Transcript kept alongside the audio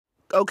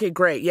Okay,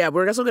 great. Yeah,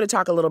 we're also going to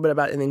talk a little bit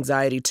about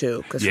anxiety,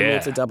 too, because for me,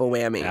 it's a double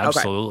whammy.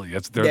 Absolutely.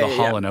 Okay. They're the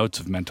Hall & Oates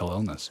of mental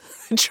illness.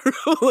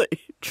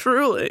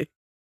 Truly.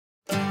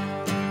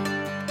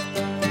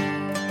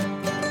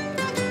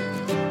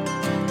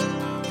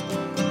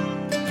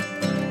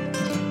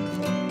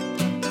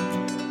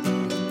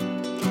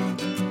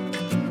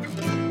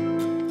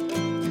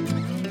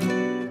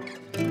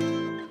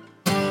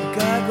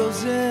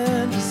 Goes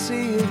in to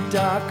see if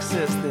Doc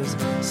says there's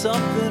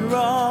something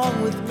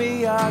wrong with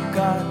me. I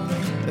got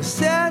a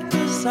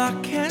sadness I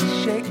can't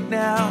shake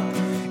now.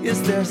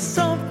 Is there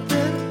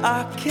something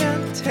I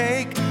can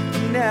take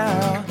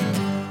now?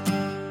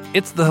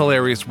 It's the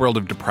hilarious world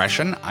of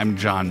depression. I'm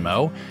John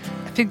Moe.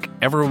 I think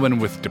everyone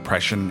with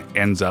depression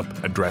ends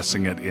up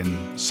addressing it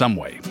in some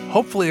way,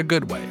 hopefully a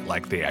good way,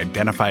 like they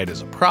identify it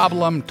as a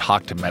problem,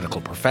 talk to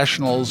medical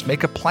professionals,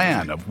 make a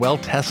plan of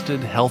well-tested,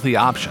 healthy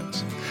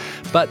options.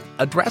 But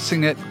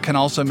addressing it can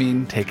also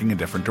mean taking a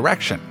different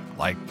direction,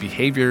 like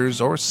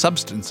behaviors or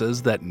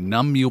substances that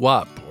numb you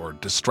up or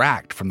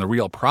distract from the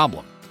real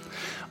problem.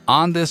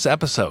 On this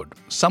episode,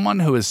 someone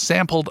who has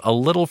sampled a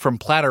little from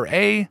platter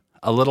A,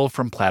 a little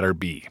from platter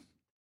B.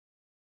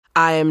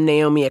 I am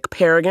Naomi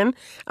Ekperigin.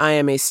 I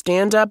am a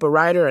stand-up, a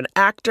writer, an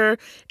actor,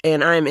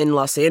 and I am in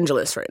Los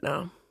Angeles right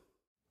now.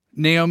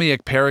 Naomi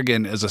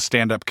Ekperigin is a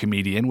stand-up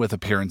comedian with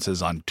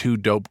appearances on Two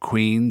Dope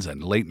Queens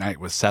and Late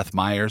Night with Seth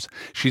Meyers.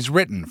 She's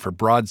written for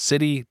Broad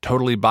City,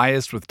 Totally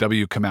Biased with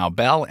W. Kamau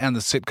Bell, and the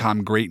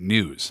sitcom Great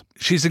News.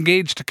 She's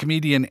engaged to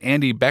comedian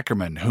Andy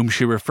Beckerman, whom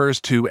she refers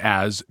to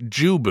as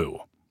Jew-boo,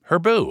 her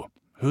boo,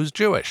 who's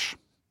Jewish.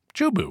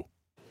 Jew-boo.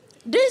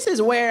 This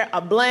is where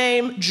I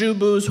blame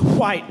Jew-boo's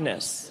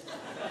whiteness.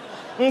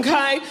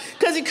 Okay?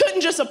 Because he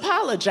couldn't just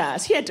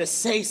apologize. He had to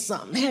say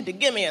something. He had to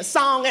give me a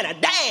song and a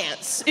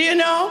dance, you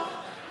know?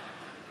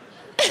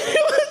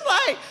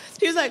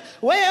 He was like,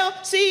 well,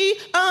 see,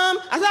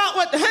 I thought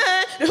what the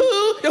huh, the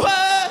who, the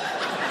what.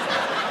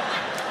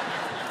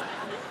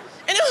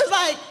 And it was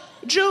like,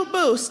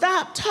 Jew-boo,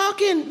 stop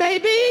talking,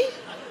 baby.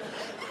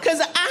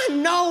 Because I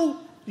know,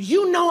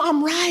 you know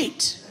I'm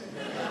right.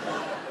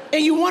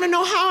 And you want to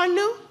know how I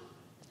knew?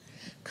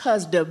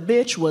 Because the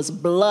bitch was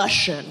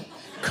blushing.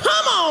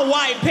 Come on,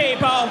 white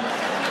people.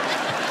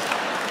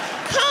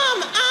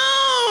 Come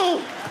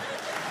on.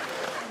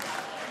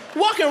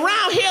 Walking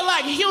around here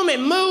like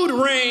human mood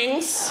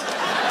rings.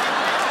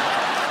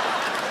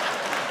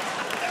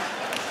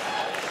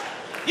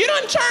 You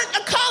done turned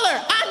a color.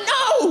 I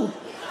know.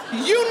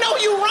 You know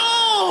you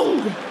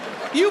wrong.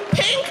 You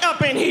pink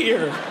up in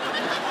here.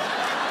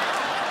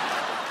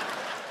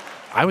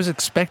 I was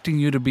expecting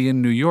you to be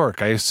in New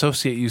York. I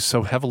associate you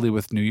so heavily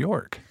with New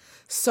York.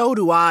 So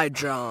do I,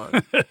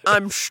 John.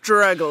 I'm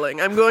struggling.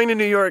 I'm going to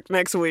New York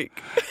next week.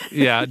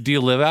 Yeah. Do you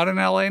live out in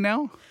L.A.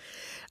 now?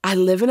 I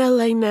live in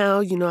L.A. now.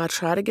 You know, I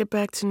try to get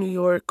back to New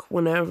York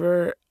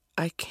whenever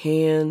I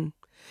can.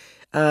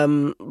 What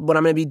I'm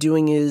going to be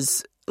doing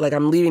is, like,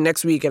 I'm leaving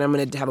next week and I'm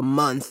going to have a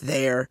month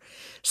there.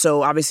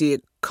 So obviously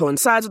it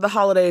coincides with the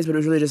holidays, but it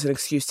was really just an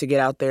excuse to get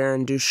out there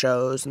and do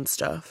shows and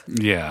stuff.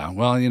 Yeah.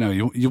 Well, you know,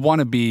 you want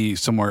to be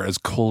somewhere as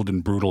cold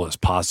and brutal as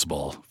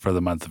possible for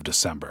the month of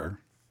December.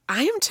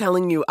 I am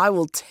telling you, I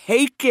will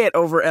take it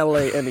over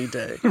L.A. any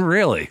day.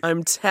 Really?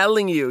 I'm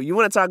telling you. You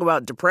want to talk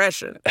about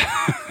depression?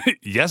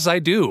 Yes, I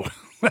do.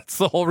 That's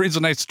the whole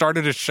reason I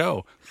started a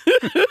show.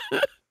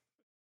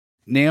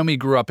 Naomi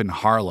grew up in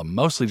Harlem,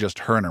 mostly just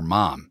her and her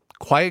mom.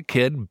 Quiet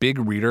kid, big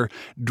reader,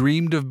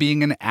 dreamed of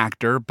being an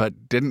actor,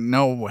 but didn't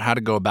know how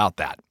to go about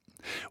that.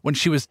 When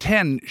she was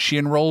 10, she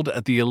enrolled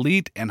at the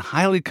elite and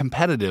highly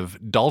competitive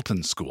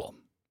Dalton School.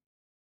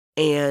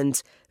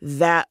 And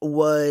that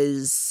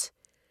was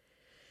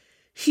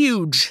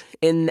huge.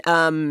 And,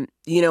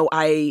 you know,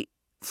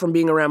 from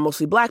being around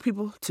mostly black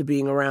people to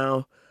being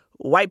around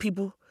white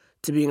people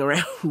to being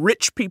around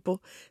rich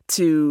people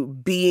to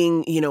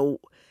being, you know,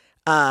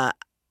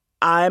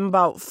 I'm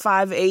about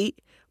 5'8",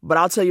 but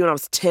I'll tell you when I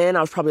was 10,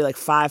 I was probably like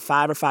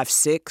 5'5" or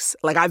 5'6".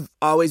 Like, I've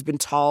always been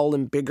tall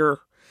and bigger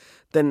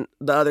than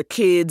the other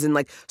kids. And,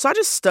 like, so I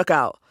just stuck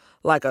out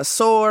like a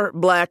sore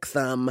black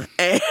thumb.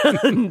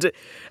 And,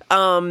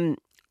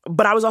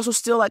 but I was also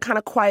still, like, kind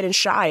of quiet and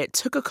shy. It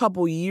took a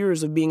couple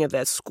years of being at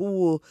that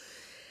school.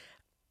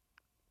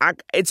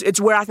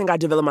 It's where I think I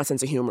developed my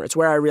sense of humor. It's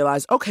where I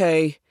realized,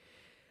 okay,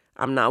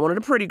 I'm not one of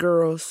the pretty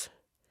girls.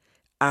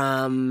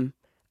 I'm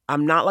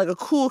not like a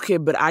cool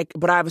kid, but I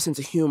have a sense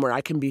of humor.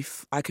 I can be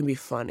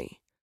funny.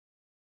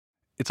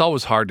 It's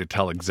always hard to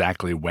tell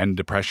exactly when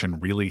depression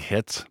really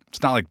hits.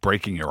 It's not like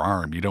breaking your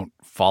arm. You don't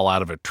fall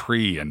out of a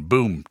tree and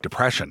boom,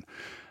 depression.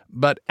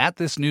 But at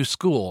this new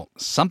school,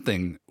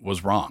 something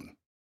was wrong.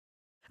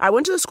 I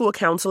went to the school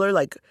counselor,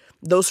 like,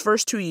 those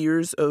first 2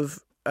 years of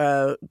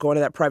going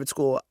to that private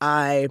school.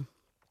 I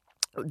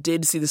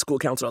did see the school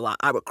counselor a lot.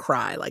 I would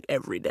cry, like,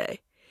 every day.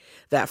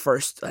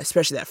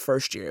 Especially that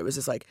first year. It was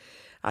just like,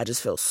 I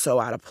just feel so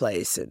out of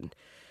place and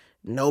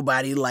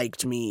nobody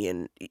liked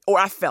me, or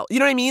I felt, you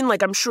know what I mean?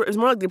 Like, I'm sure it was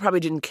more like they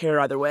probably didn't care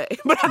either way.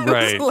 But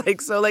I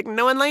was like,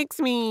 no one likes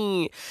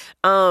me.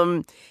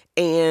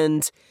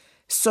 And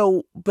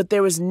but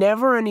there was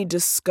never any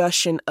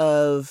discussion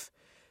of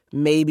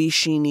maybe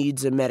she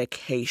needs a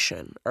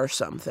medication or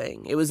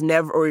something. It was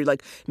never, or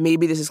like,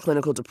 maybe this is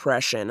clinical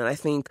depression. And I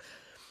think,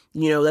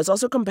 that's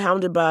also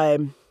compounded by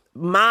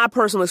my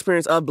personal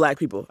experience of Black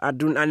people. I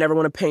never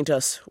want to paint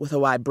us with a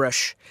wide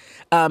brush.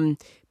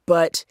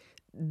 But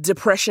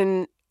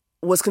depression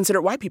was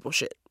considered white people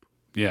shit.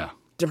 Yeah.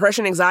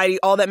 Depression, anxiety,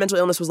 all that mental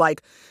illness was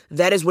like,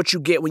 that is what you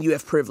get when you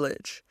have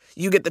privilege.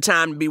 You get the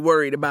time to be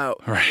worried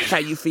about how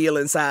you feel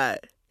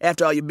inside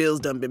after all your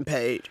bills done been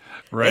paid.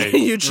 Right.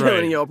 And you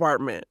chilling in your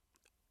apartment.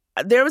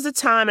 There was a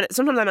time, and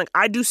sometimes I'm like,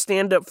 I do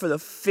stand up for the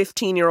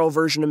 15-year-old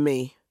version of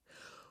me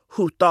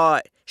who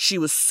thought she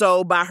was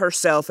so by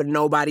herself and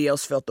nobody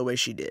else felt the way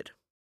she did.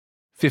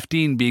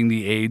 15 being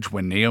the age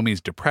when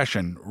Naomi's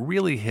depression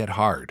really hit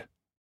hard.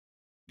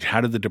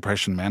 How did the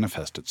depression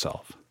manifest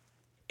itself?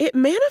 It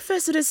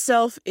manifested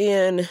itself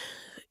in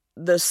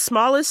the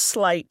smallest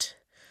slight,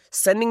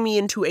 sending me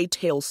into a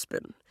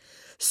tailspin.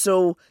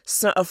 So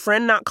a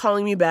friend not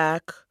calling me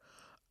back,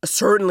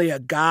 certainly a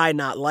guy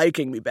not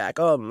liking me back,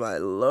 oh my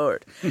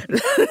Lord,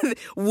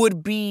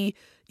 would be,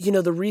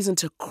 the reason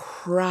to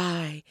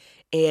cry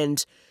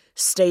and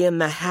stay in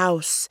the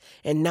house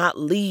and not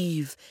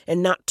leave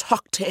and not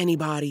talk to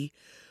anybody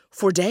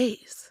for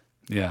days.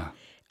 Yeah.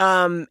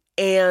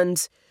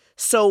 And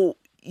so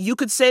you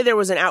could say there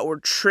was an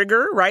outward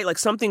trigger, right? Like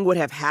something would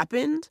have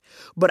happened,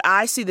 but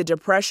I see the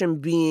depression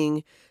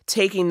being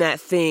taking that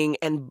thing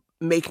and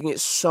making it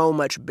so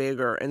much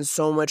bigger and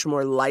so much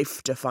more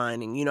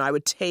life-defining. I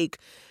would take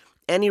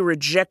any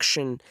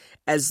rejection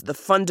as the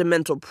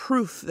fundamental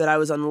proof that I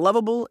was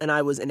unlovable and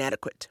I was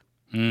inadequate.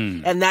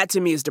 And that to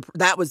me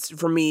that was,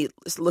 for me,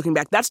 looking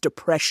back, that's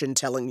depression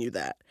telling you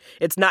that.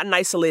 It's not an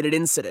isolated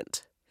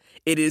incident.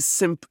 It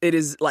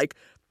is like,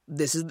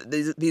 these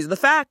are the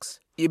facts.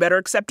 You better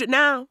accept it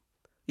now.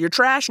 You're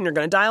trash and you're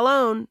going to die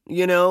alone,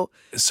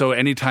 So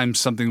anytime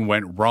something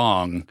went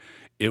wrong,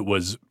 it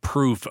was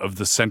proof of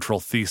the central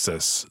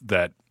thesis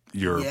that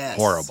you're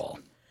horrible.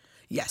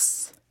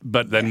 Yes.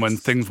 But then when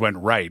things went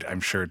right, I'm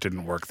sure it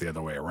didn't work the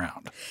other way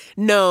around.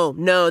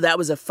 No, that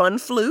was a fun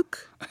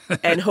fluke,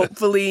 and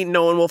hopefully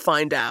no one will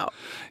find out.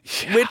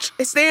 Yeah. Which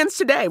stands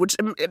today, which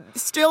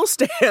still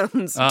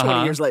stands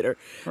 20 years later.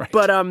 Right.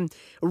 But,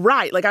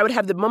 like I would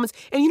have the moments,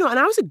 and and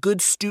I was a good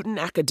student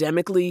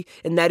academically,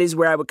 and that is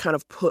where I would kind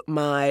of put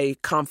my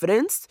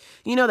confidence,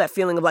 that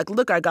feeling of like,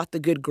 look, I got the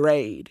good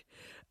grade.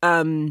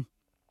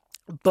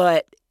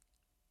 But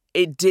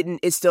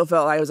it still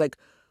felt like I was like,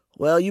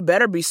 well, you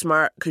better be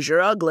smart because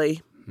you're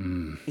ugly.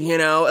 So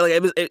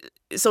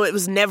it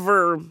was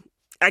never,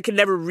 I could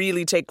never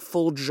really take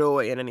full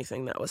joy in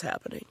anything that was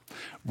happening.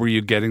 Were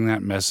you getting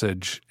that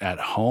message at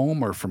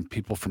home or from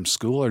people from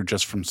school or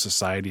just from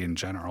society in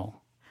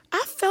general?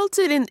 I felt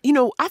it in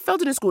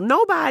school.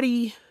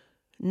 Nobody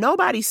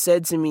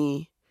said to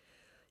me,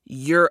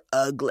 you're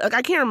ugly. Like,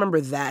 I can't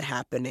remember that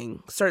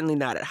happening. Certainly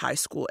not at high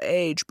school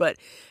age, but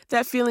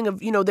that feeling of,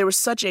 there was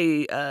such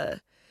a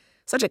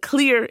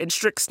clear and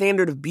strict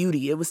standard of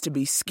beauty. It was to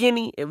be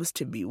skinny. It was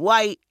to be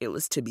white. It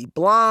was to be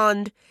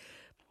blonde.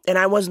 And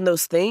I wasn't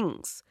those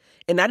things.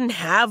 And I didn't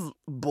have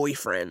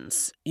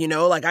boyfriends,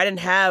 like I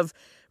didn't have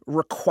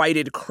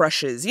requited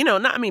crushes,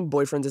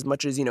 boyfriends as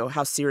much as,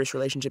 how serious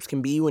relationships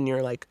can be when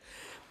you're like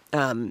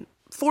 14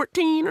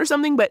 or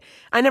something. But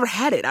I never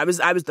had it. I was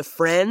the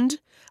friend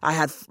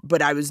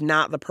but I was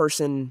not the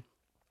person,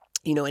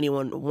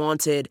 anyone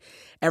wanted.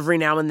 Every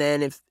now and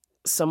then if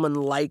someone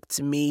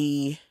liked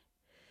me,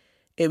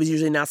 it was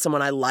usually not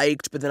someone I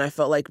liked, but then I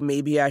felt like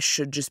maybe I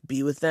should just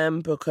be with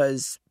them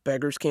because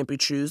beggars can't be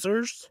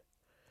choosers.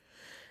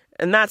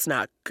 And that's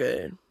not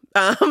good.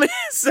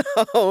 Obviously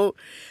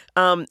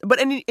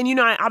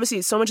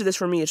so much of this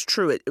for me is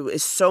true.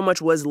 It so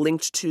much was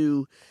linked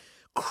to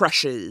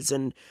crushes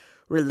and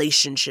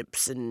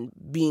relationships and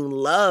being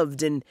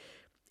loved. And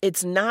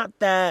it's not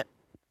that,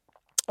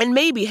 and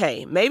maybe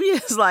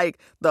it's like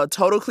the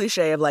total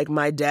cliche of like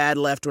my dad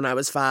left when I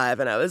was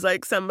 5 and I was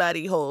like,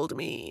 somebody hold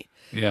me.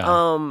 Yeah.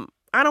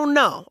 I don't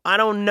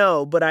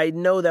know, but I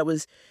know that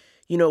was,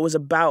 it was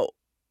about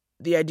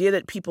the idea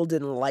that people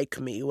didn't like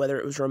me, whether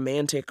it was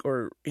romantic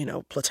or,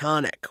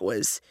 platonic,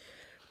 was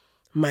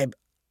my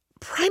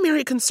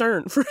primary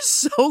concern for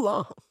so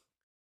long.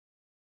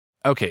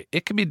 Okay,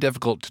 it can be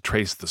difficult to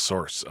trace the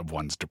source of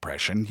one's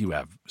depression. You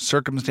have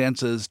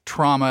circumstances,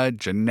 trauma,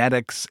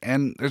 genetics,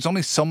 and there's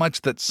only so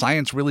much that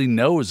science really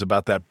knows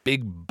about that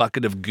big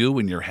bucket of goo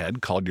in your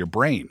head called your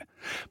brain.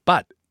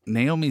 But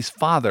Naomi's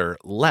father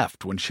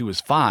left when she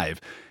was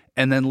 5,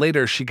 and then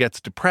later she gets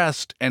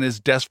depressed and is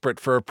desperate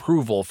for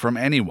approval from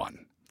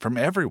anyone, from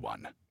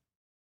everyone.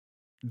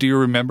 Do you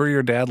remember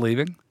your dad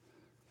leaving?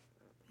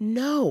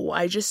 No,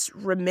 I just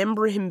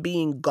remember him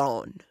being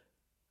gone.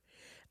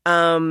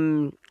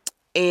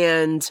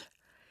 And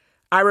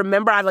I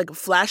remember I have like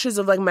flashes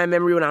of like my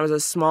memory when I was a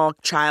small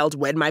child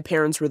when my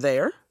parents were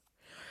there.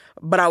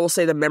 But I will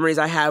say the memories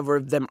I have were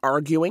of them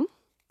arguing.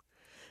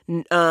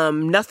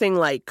 Nothing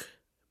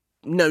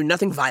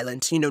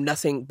violent,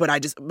 nothing, but I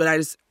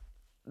just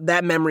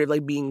that memory of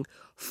like being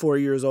 4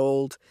 years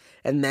old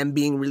and them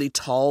being really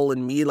tall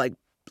and me like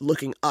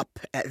looking up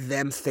at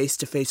them face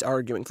to face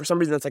arguing. For some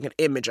reason, that's like an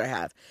image I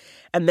have.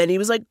 And then he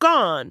was like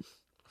gone.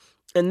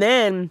 And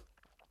then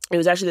it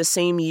was actually the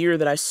same year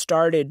that I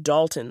started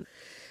Dalton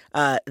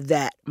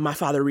that my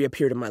father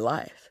reappeared in my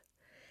life.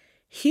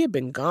 He had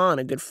been gone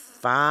a good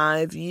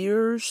 5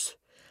 years.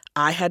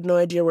 I had no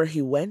idea where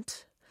he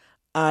went.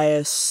 I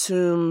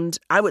assumed,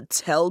 I would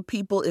tell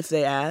people if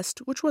they asked,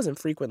 which wasn't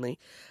frequently.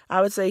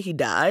 I would say he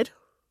died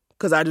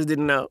because I just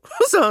didn't know.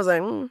 So I was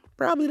like,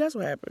 probably that's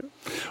what happened.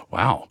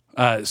 Wow.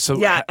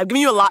 Yeah, I've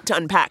given you a lot to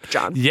unpack,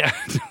 John. Yeah,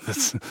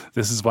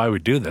 this is why we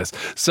do this.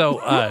 So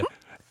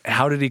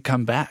how did he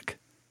come back?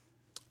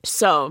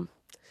 So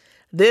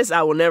this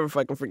I will never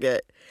fucking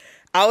forget.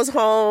 I was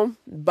home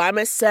by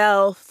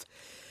myself.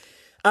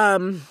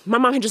 My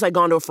mom had just like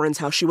gone to a friend's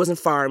house. She wasn't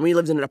far, and we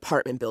lived in an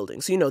apartment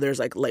building. So, there's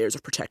like layers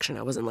of protection.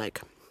 I wasn't like,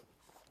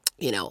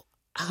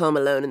 home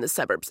alone in the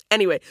suburbs.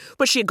 Anyway,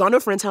 but she had gone to a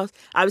friend's house.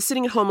 I was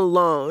sitting at home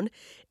alone,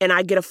 and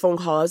I get a phone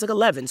call. I was like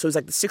 11, so it was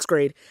like the 6th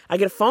grade. I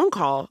get a phone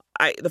call.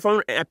 I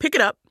pick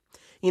it up.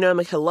 I'm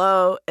like,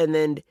 hello, and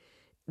then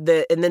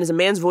there's a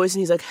man's voice, and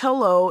he's like,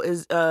 hello,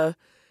 is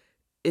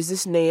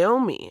this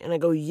Naomi? And I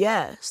go,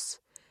 yes.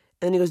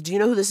 And then he goes, do you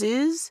know who this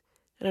is?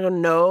 And I go,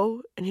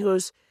 no. And he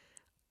goes,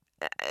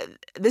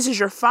 this is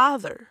your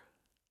father.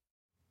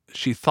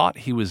 She thought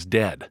he was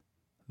dead.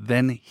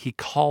 Then he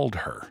called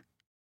her.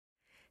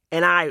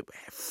 And I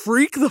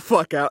freak the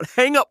fuck out,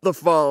 hang up the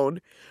phone.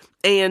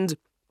 And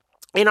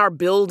in our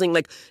building,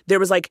 like there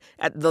was like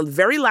at the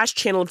very last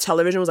channel of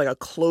television was like a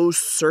closed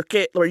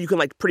circuit where you can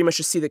like pretty much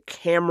just see the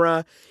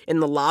camera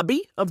in the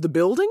lobby of the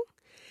building.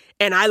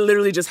 And I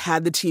literally just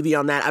had the TV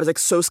on that. I was like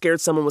so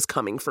scared someone was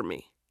coming for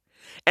me.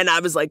 And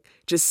I was like,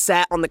 just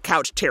sat on the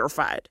couch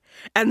terrified.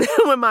 And then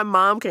when my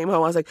mom came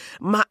home, I was like,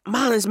 Mom,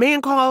 this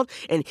man called.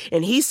 And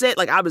he said,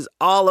 like, I was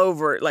all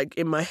over it, like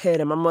in my head.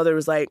 And my mother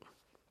was like,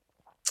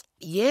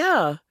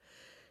 yeah,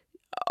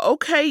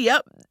 okay,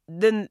 yep.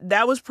 Then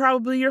that was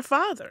probably your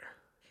father.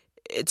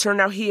 It turned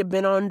out he had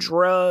been on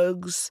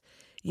drugs.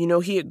 He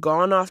had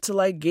gone off to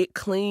like get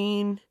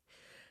clean.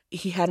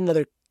 He had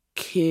another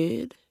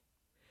kid.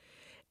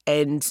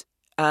 And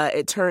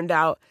it turned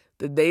out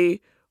that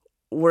they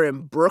were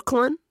in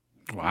Brooklyn.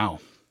 Wow.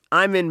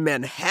 I'm in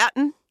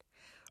Manhattan.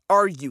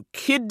 Are you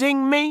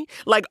kidding me?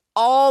 Like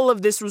all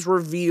of this was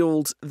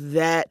revealed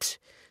that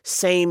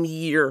same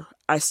year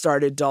I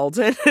started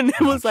Dalton, and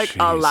it was like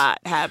a lot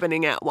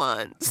happening at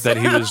once. That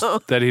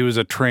he was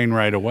a train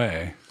ride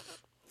away.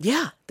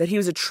 Yeah, that he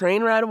was a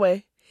train ride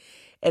away,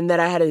 and that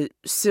I had a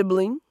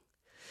sibling.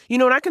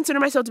 And I consider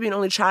myself to be an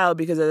only child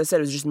because, as I said,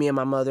 it was just me and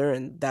my mother,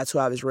 and that's who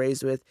I was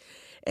raised with.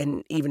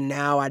 And even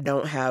now, I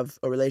don't have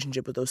a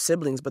relationship with those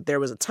siblings. But there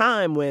was a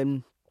time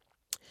when,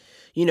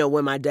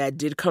 when my dad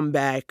did come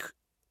back,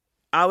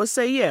 I would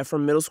say, yeah,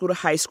 from middle school to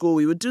high school,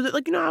 we would do that.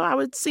 Like, I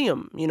would see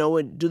him,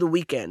 would do the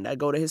weekend. I'd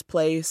go to his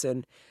place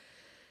and,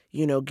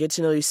 get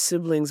to know these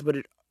siblings. But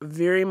it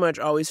very much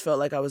always felt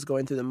like I was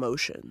going through the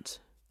motions.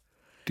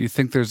 Do you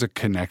think there's a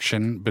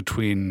connection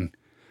between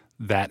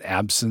that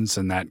absence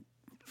and that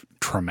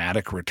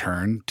traumatic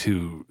return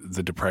to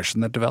the depression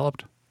that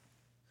developed?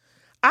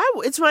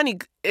 It's funny,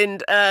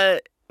 and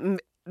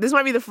this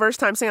might be the first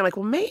time saying, I'm like,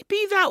 well, maybe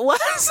that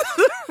was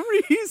the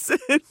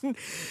reason.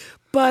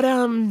 But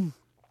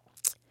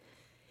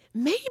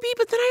maybe,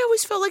 but then I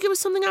always felt like it was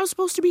something I was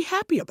supposed to be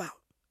happy about.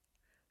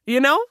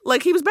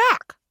 Like he was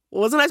back.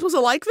 Wasn't I supposed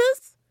to like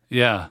this?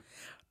 Yeah.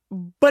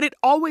 But it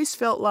always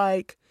felt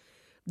like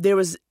there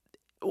was,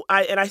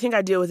 and I think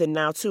I deal with it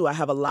now too. I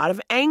have a lot of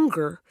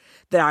anger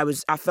that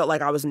I felt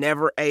like I was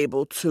never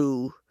able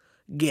to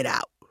get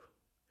out.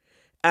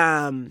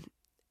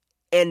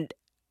 And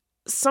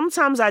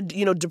sometimes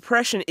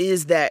depression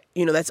is that,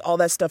 that's all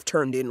that stuff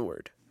turned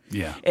inward.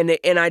 Yeah.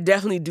 And I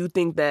definitely do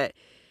think that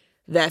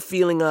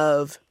feeling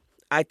of,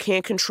 I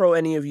can't control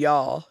any of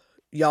y'all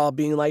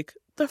being like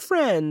the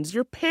friends,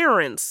 your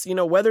parents,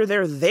 whether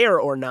they're there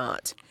or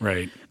not.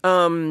 Right.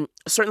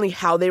 Certainly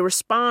how they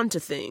respond to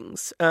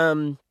things.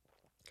 That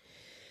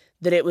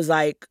it was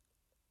like,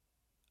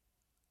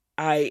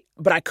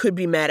 but I could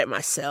be mad at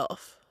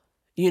myself,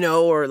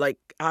 or like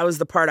I was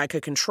the part I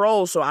could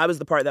control. So I was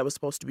the part that was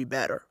supposed to be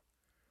better.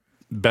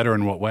 Better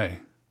in what way?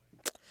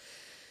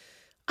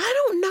 I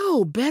don't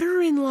know.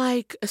 Better in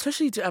like,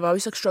 especially I've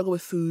always like struggled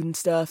with food and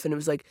stuff. And it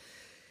was like,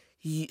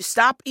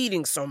 stop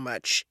eating so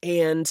much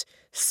and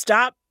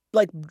stop,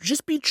 like,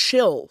 just be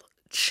chill.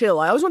 I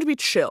always want to be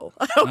chill.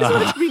 I always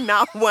want to be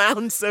not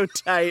wound so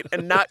tight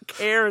and not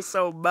care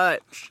so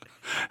much.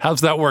 How's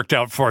that worked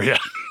out for you?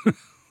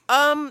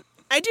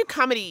 I do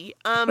comedy.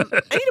 I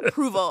need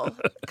approval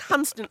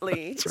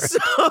constantly. Right.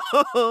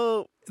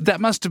 So that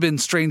must have been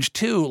strange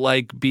too,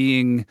 like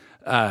being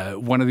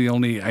one of the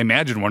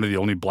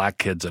only black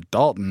kids at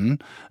Dalton,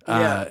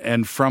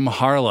 and from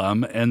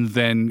Harlem, and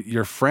then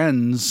your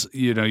friends,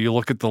 you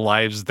look at the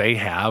lives they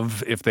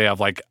have, if they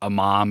have like a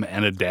mom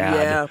and a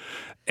dad,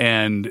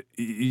 and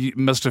it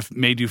must have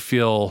made you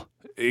feel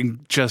in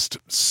just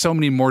so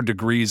many more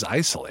degrees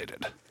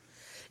isolated.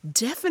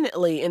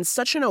 Definitely. And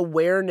such an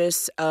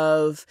awareness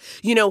of,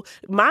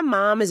 my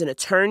mom is an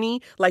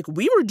attorney. Like,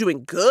 we were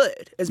doing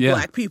good as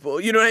Black people.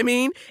 You know what I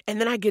mean?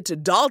 And then I get to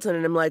Dalton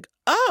and I'm like,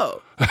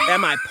 oh,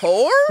 am I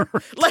poor?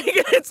 Like,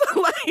 it's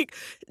like,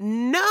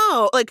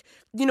 no. Like,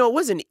 it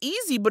wasn't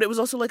easy, but it was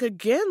also like,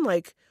 again,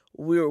 like,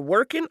 we were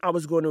working. I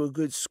was going to a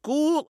good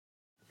school.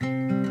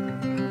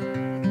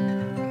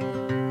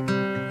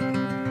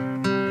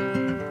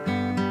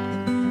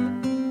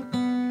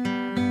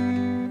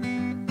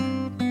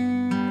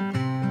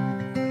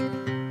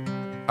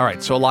 All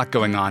right, so a lot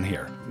going on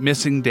here.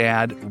 Missing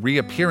dad,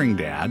 reappearing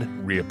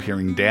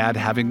dad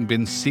having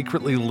been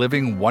secretly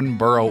living one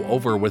borough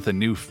over with a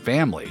new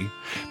family,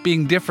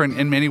 being different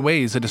in many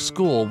ways at a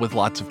school with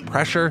lots of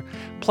pressure,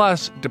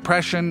 plus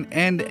depression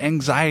and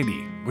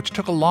anxiety, which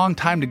took a long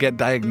time to get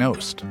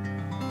diagnosed.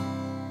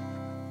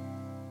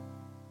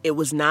 It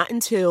was not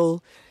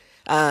until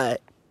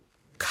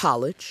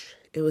college.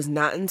 It was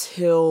not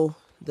until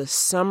the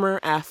summer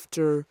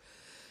after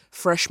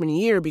freshman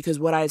year, because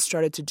what I had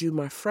started to do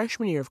my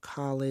freshman year of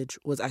college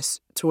was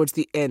towards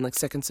the end, like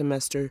second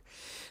semester in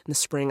the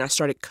spring, I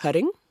started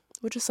cutting,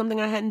 which is something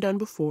I hadn't done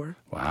before.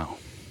 Wow.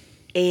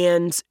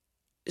 And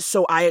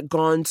so I had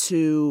gone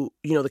to,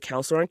 the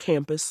counselor on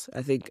campus,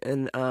 I think.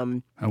 And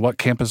what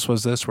campus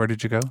was this? Where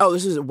did you go? Oh,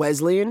 this is at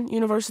Wesleyan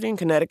University in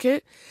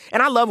Connecticut.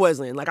 And I love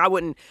Wesleyan. Like, I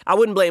wouldn't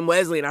blame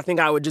Wesleyan. I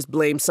think I would just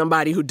blame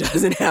somebody who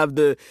doesn't have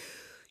who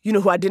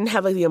I didn't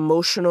have like the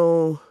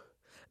emotional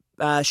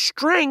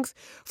strength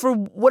for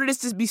what it is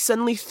to be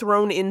suddenly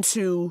thrown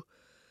into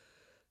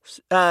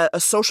a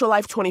social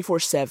life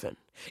 24/7.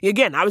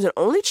 Again, I was an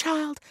only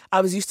child. I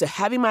was used to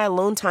having my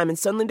alone time, and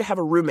suddenly to have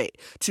a roommate,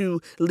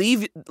 to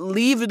leave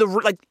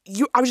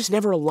I was just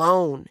never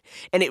alone,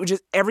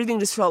 and everything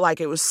just felt like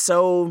it was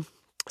so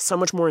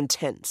much more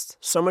intense,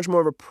 so much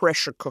more of a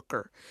pressure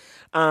cooker.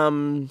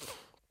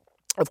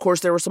 Of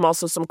course, there were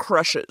also some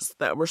crushes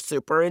that were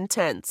super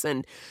intense,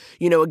 and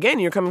again,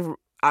 you're coming from.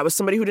 I was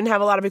somebody who didn't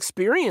have a lot of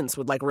experience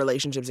with like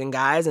relationships and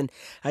guys, and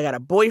I got a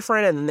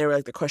boyfriend, and then there were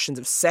like the questions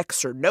of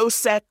sex or no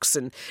sex,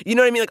 and you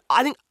know what I mean? Like,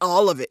 I think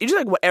all of it, it's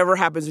just like whatever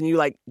happens when you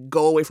like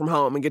go away from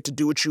home and get to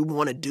do what you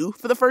want to do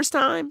for the first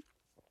time.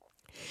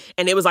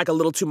 And it was like a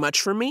little too much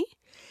for me.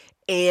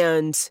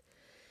 And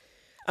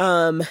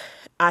I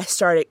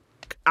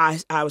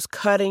was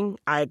cutting.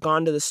 I had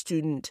gone to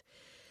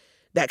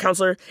that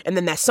counselor, and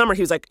then that summer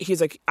he was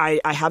like, I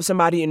have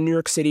somebody in New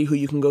York City who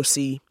you can go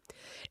see.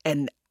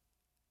 And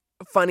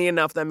funny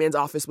enough, that man's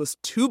office was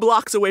 2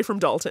 blocks away from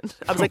Dalton.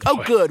 I was like,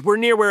 oh, good. We're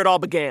near where it all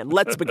began.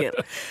 Let's begin.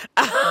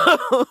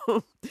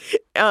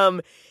 And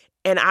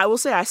I will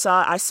say I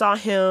saw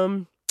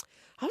him,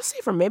 I would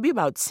say for maybe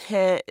about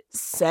 10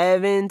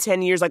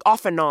 years, like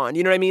off and on.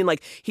 You know what I mean?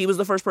 Like, he was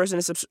the first person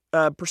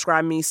to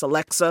prescribe me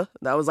Celexa.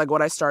 That was like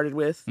what I started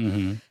with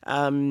in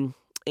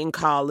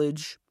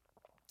college.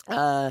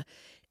 And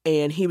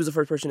he was the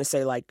first person to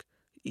say, like,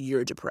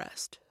 you're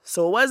depressed.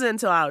 So it wasn't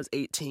until I was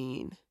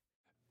 18.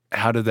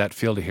 How did that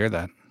feel to hear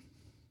that?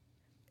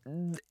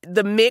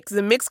 The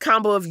mix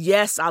combo of,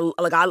 yes, I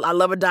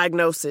love a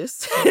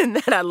diagnosis, and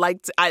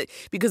that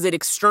because it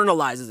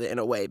externalizes it in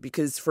a way.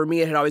 Because for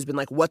me, it had always been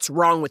like, what's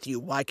wrong with you?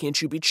 Why can't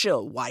you be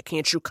chill? Why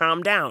can't you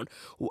calm down?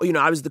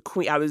 I was the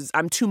queen.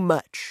 I'm too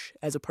much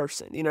as a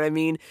person. You know what I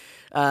mean?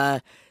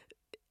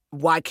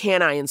 Why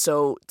can't I? And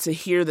so to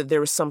hear that there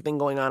was something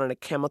going on a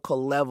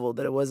chemical level,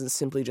 that it wasn't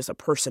simply just a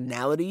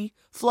personality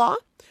flaw,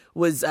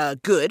 was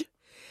good.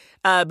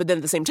 But then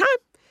at the same time,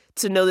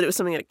 to know that it was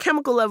something at a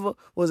chemical level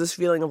was this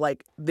feeling of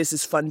like, this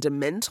is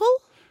fundamental.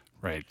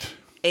 Right.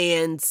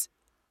 And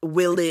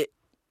will it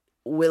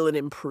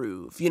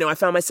improve? I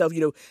found myself,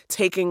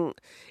 taking,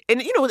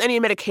 and, with any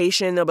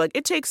medication, they'll be like,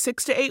 it takes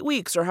 6 to 8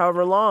 weeks or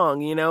however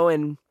long,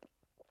 and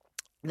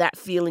that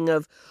feeling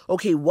of,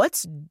 okay,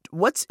 what's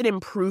an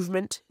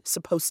improvement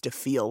supposed to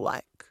feel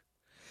like?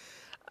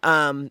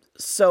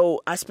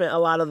 So I spent a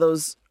lot of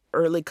those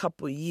early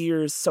couple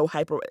years so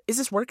hyper. Is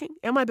this working?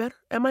 Am I better?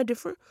 Am I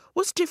different?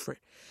 What's different?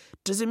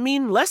 Does it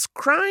mean less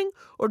crying,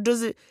 or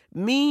does it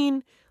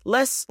mean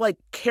less like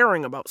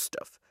caring about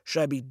stuff?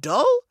 Should I be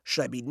dull?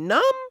 Should I be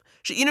numb?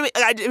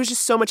 It was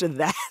just so much of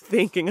that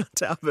thinking on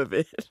top of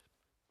it.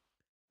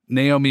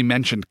 Naomi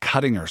mentioned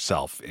cutting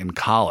herself in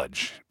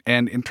college.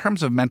 And in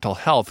terms of mental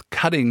health,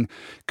 cutting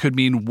could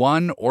mean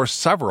one or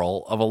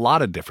several of a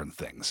lot of different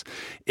things.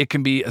 It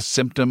can be a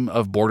symptom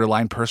of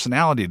borderline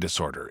personality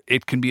disorder.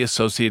 It can be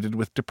associated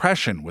with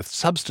depression, with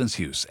substance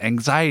use,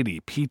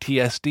 anxiety,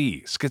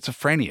 PTSD,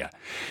 schizophrenia.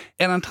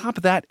 And on top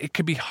of that, it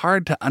could be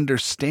hard to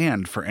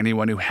understand for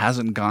anyone who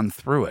hasn't gone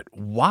through it.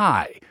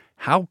 Why?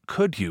 How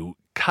could you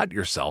cut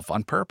yourself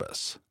on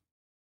purpose?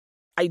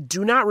 I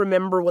do not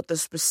remember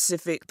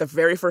the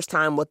very first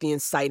time what the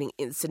inciting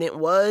incident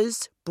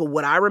was, but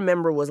what I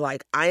remember was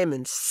like, I am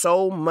in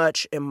so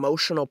much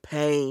emotional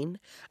pain,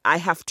 I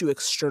have to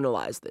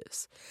externalize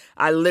this.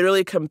 I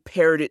literally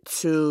compared it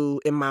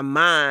to, in my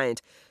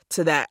mind,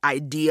 to that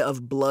idea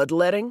of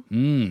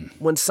bloodletting.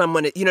 When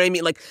someone, you know what I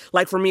mean?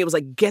 Like for me, it was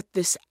like, get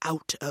this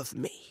out of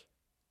me.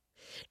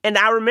 And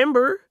I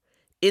remember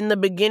in the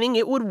beginning,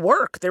 it would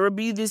work. There would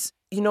be this,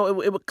 it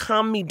would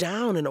calm me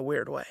down in a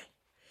weird way.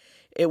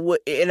 It would,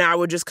 and I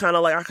would just kind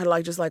of like, I could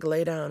like just like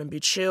lay down and be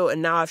chill.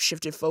 And now I've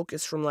shifted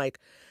focus from like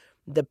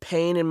the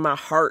pain in my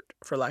heart,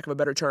 for lack of a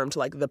better term, to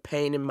like the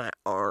pain in my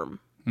arm.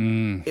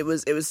 It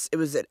was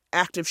an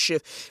active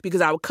shift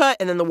because I would cut,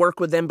 and then the work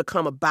would then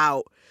become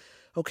about,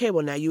 okay,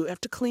 well now you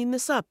have to clean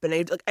this up, and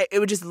it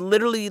would just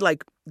literally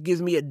like give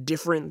me a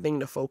different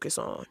thing to focus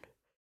on.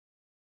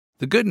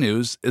 The good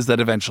news is that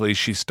eventually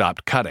she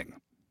stopped cutting.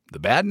 The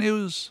bad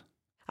news?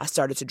 I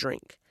started to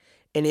drink,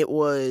 and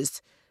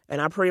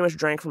I pretty much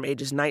drank from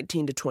ages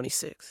 19 to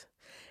 26.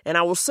 And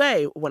I will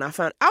say, when I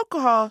found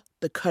alcohol,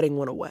 the cutting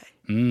went away.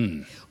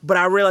 But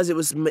I realized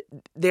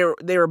they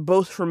were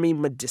both for me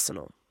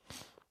medicinal.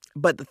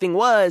 But the thing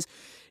was,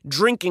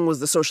 drinking was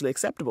the socially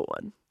acceptable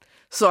one.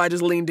 So I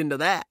just leaned into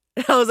that.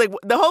 I was like,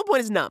 the whole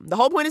point is numb. The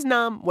whole point is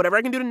numb. Whatever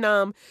I can do to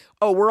numb.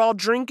 Oh, we're all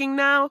drinking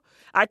now?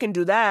 I can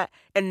do that.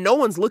 And no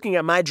one's looking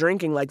at my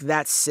drinking like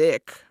that's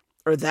sick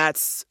or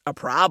that's a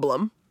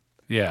problem.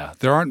 Yeah,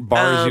 there aren't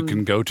bars you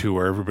can go to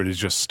where everybody's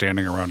just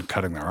standing around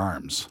cutting their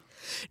arms.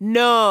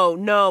 No.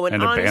 And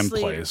honestly, a band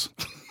plays.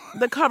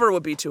 The cover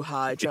would be too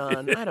high,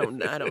 John. I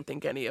don't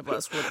think any of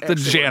us would. The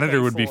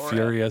janitor would be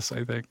furious,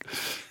 I think.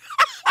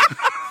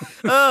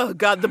 Oh,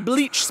 God, the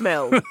bleach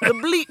smell. The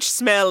bleach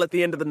smell at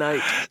the end of the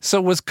night.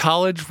 So was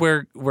college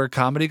where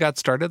comedy got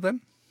started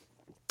then?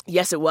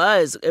 Yes, it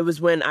was. It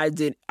was when I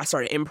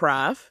started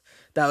improv.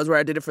 That was where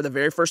I did it for the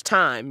very first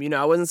time.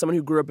 I wasn't someone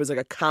who grew up as like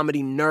a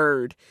comedy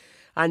nerd.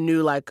 I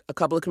knew like a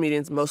couple of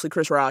comedians, mostly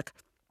Chris Rock.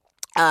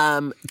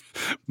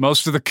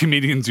 Most of the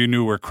comedians you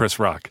knew were Chris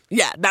Rock.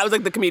 Yeah, that was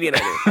like the comedian I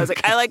knew. I was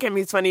like, I like him.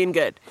 He's funny and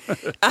good.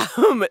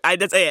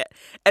 That's it.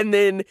 And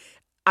then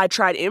I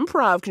tried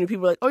improv because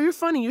people were like, oh, you're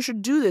funny. You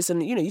should do this.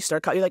 And, you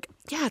start, you're like,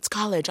 yeah, it's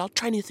college. I'll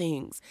try new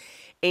things.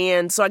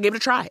 And so I gave it a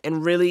try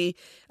and really,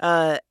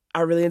 I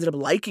really ended up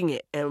liking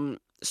it. And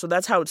so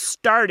that's how it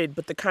started.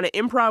 But the kind of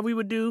improv we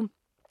would do,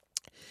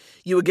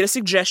 you would get a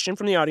suggestion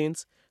from the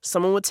audience.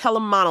 Someone would tell a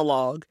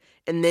monologue,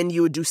 and then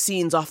you would do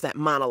scenes off that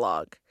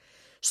monologue.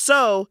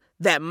 So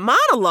that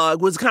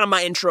monologue was kind of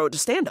my intro to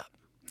stand-up.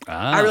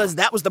 I realized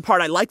that was the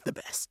part I liked the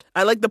best.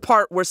 I liked the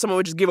part where someone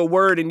would just give a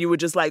word and you would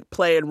just like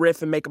play and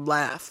riff and make them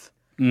laugh.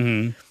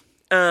 Mm-hmm.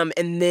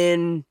 And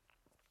then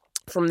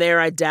from there,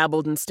 I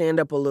dabbled in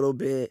stand-up a little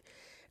bit.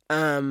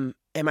 And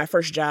my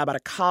first job out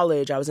of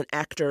college, I was an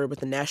actor with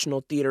the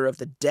National Theater of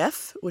the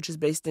Deaf, which is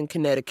based in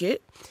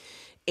Connecticut.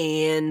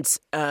 And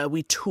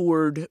we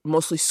toured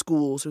mostly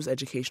schools. It was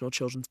educational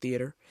children's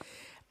theater.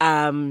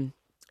 And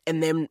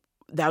then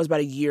that was about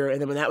a year. And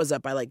then when that was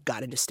up, I like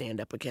got into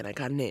stand-up again. I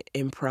got into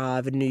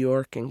improv in New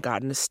York and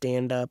got into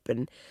stand-up.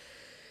 And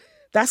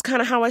that's kind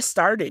of how I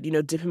started,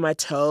 dipping my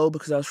toe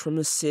because I was from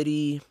the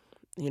city.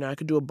 I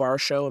could do a bar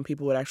show and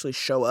people would actually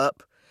show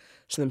up.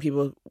 So then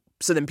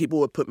people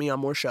would put me on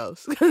more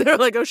shows. They're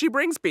like, oh, she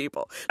brings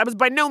people. I was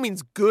by no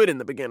means good in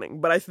the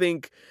beginning, but I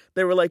think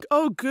they were like,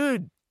 oh,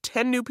 good.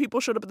 10 new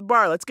people showed up at the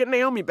bar. Let's get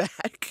Naomi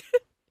back.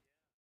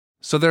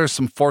 So there are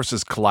some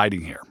forces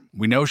colliding here.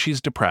 We know she's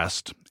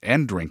depressed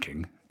and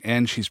drinking,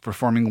 and she's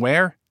performing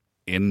where?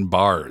 In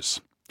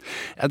bars.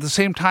 At the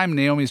same time,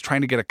 Naomi's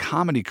trying to get a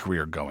comedy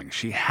career going.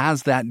 She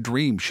has that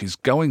dream. She's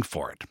going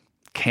for it.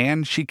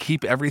 Can she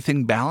keep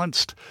everything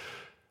balanced?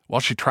 Well,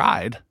 she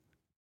tried.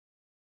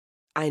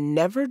 I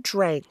never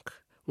drank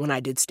when I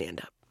did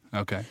stand-up.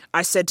 Okay.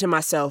 I said to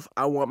myself,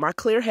 I want my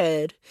clear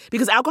head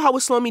because alcohol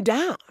would slow me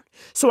down.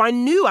 So I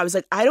was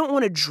like, I don't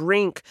want to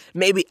drink.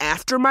 Maybe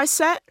after my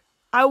set,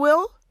 I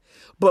will.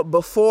 But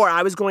before,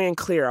 I was going in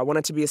clear. I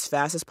wanted to be as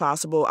fast as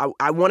possible.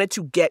 I wanted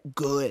to get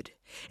good.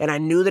 And I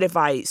knew that if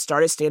I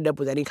started stand-up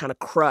with any kind of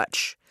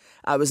crutch,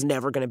 I was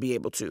never going to be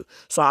able to.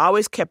 So I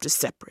always kept it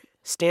separate.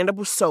 Stand-up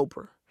was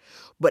sober.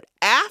 But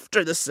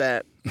after the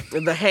set,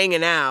 the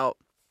hanging out,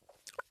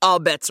 all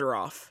bets are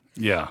off.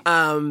 Yeah.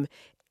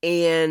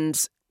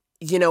 And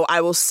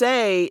I will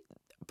say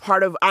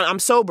I'm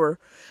sober.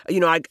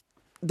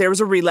 There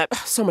was a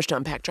relapse. So much to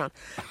unpack, John.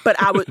 But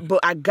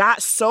I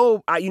got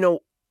sober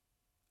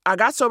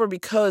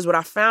because what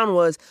I found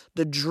was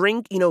the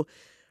drinking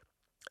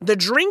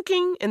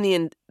and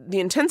the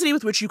intensity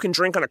with which you can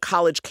drink on a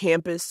college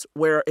campus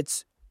where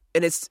it's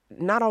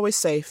not always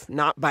safe,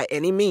 not by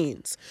any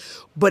means,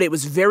 but it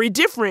was very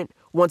different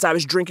once I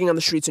was drinking on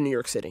the streets of New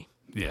York City.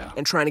 Yeah.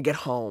 And trying to get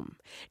home.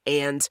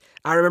 And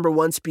I remember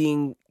once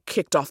being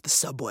kicked off the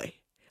subway.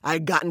 I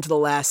had gotten to the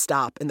last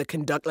stop and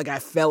I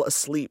fell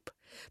asleep.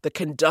 The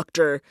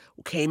conductor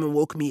came and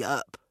woke me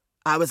up.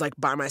 I was like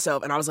by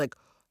myself and I was like,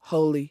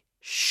 holy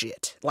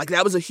shit. Like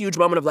that was a huge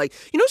moment of like,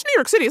 it's New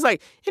York City. It's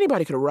like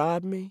anybody could have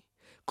robbed me,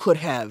 could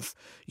have,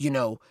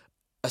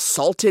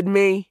 assaulted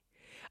me.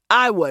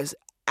 I was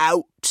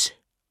out.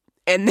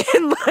 And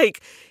then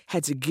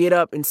had to get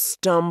up and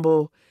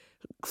stumble,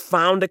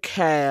 found a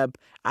cab.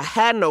 I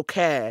had no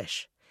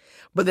cash,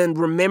 but then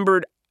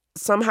remembered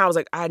somehow I was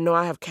like, I know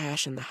I have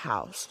cash in the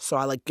house. So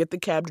I like get the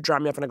cab to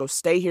drop me off and I go,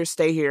 stay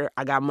here.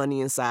 I got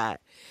money inside.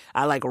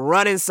 I like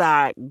run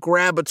inside,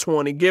 grab a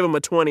 20, give him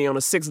a 20 on a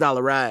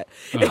 $6 ride.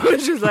 It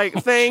was just like,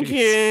 thank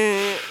you.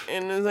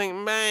 And it's like,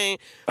 man.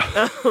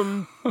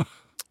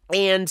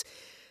 And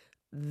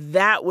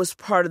that was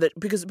part of the,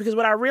 because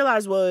what I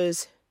realized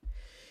was,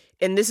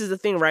 and this is the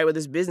thing, right, with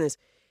this business,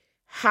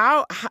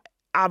 how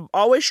I've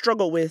always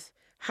struggled with,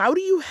 how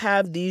do you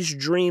have these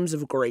dreams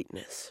of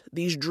greatness,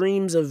 these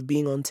dreams of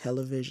being on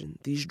television,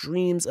 these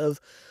dreams of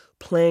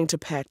playing to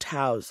packed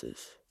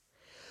houses,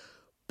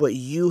 but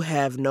you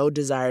have no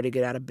desire to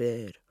get out of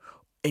bed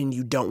and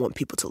you don't want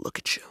people to look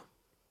at you?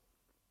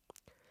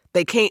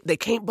 They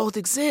can't both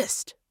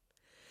exist.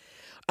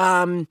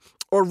 Or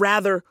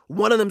rather,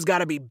 one of them's got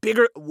to be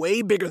bigger,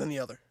 way bigger than the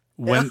other.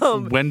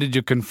 When did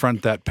you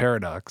confront that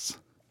paradox?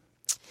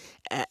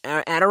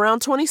 At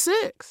around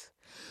 26.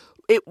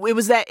 It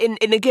was that, and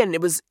again,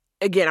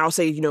 I'll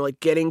say, like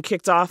getting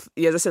kicked off,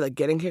 as I said, like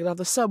getting kicked off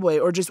the subway,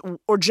 or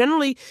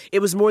generally, it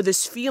was more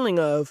this feeling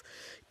of,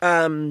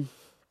 I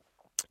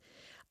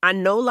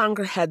no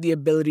longer had the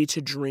ability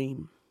to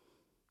dream.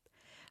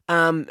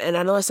 And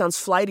I know that sounds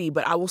flighty,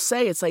 but I will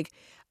say it's like,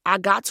 I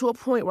got to a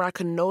point where I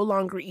could no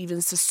longer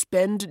even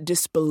suspend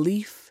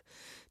disbelief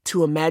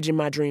to imagine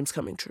my dreams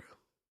coming true.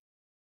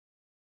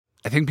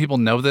 I think people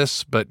know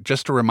this, but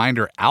just a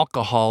reminder,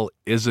 alcohol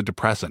is a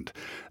depressant.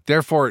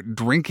 Therefore,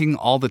 drinking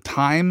all the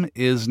time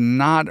is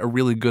not a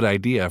really good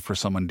idea for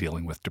someone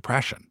dealing with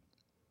depression.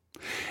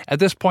 At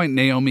this point,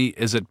 Naomi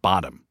is at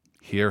bottom.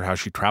 Hear how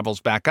she travels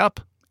back up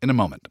in a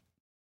moment.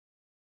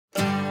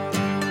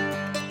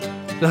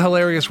 The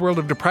Hilarious World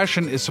of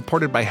Depression is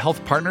supported by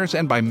Health Partners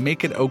and by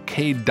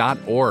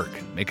MakeItOK.org.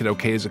 Make It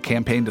OK is a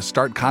campaign to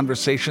start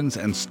conversations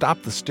and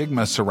stop the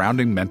stigma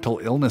surrounding mental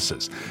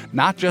illnesses.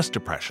 Not just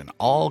depression,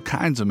 all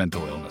kinds of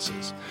mental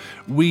illnesses.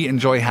 We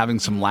enjoy having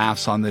some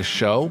laughs on this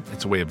show.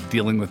 It's a way of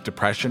dealing with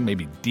depression,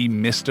 maybe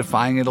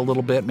demystifying it a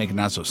little bit, making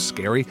it not so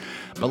scary.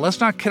 But let's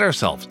not kid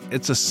ourselves.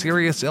 It's a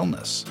serious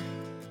illness.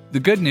 The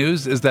good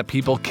news is that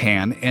people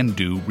can and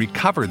do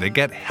recover. They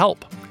get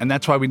help. And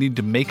that's why we need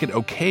to make it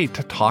okay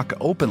to talk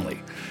openly.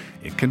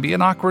 It can be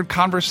an awkward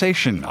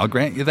conversation, I'll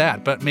grant you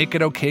that, but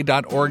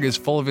MakeItOK.org is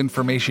full of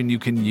information you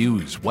can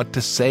use, what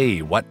to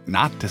say, what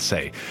not to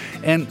say,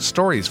 and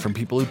stories from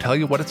people who tell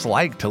you what it's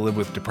like to live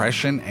with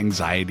depression,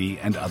 anxiety,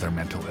 and other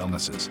mental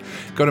illnesses.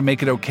 Go to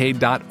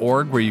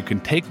MakeItOK.org where you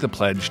can take the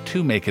pledge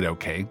to Make It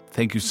Okay.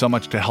 Thank you so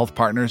much to Health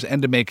Partners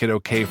and to Make It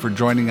Okay for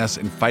joining us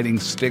in fighting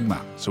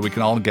stigma so we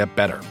can all get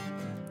better.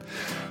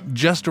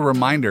 Just a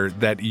reminder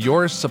that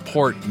your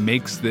support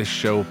makes this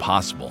show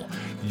possible.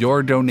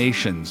 Your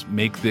donations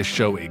make this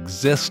show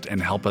exist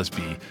and help us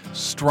be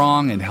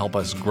strong and help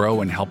us grow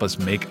and help us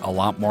make a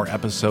lot more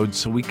episodes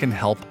so we can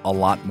help a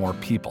lot more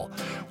people.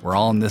 We're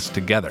all in this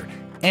together.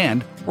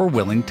 And we're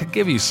willing to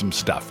give you some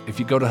stuff. If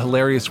you go to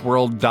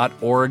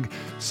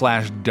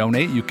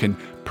hilariousworld.org/donate, you can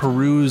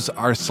peruse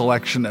our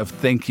selection of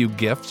thank you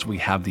gifts. We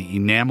have the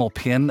enamel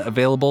pin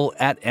available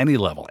at any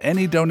level.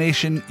 Any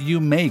donation you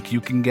make,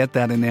 you can get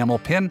that enamel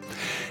pin.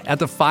 At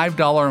the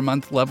 $5 a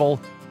month level,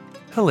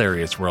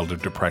 Hilarious World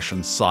of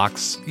Depression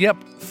socks. Yep,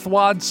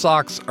 Thwad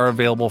socks are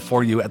available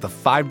for you at the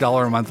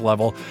 $5 a month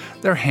level.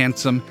 They're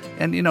handsome,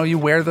 and you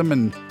wear them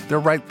and they're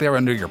right there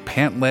under your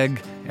pant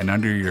leg and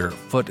under your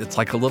foot. It's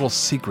like a little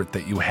secret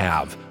that you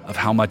have of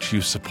how much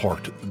you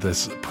support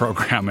this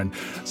program and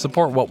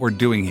support what we're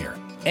doing here.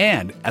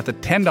 And at the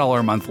 $10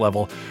 a month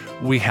level,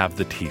 we have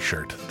the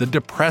t-shirt, the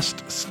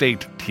Depressed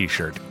State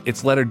t-shirt.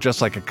 It's lettered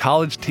just like a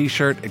college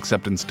t-shirt,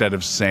 except instead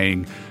of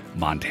saying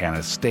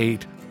Montana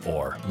State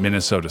or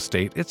Minnesota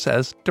State, it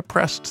says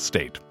Depressed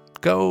State.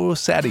 Go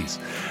Saddies.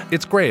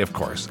 It's gray, of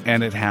course,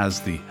 and it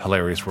has the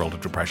Hilarious World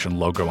of Depression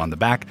logo on the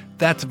back.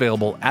 That's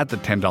available at the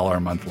 $10 a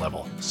month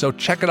level. So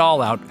check it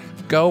all out.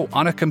 Go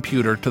on a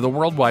computer to the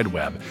World Wide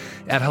Web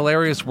at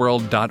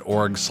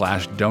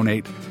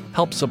hilariousworld.org/donate.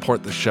 Help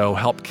support the show,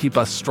 help keep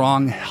us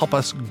strong, help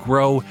us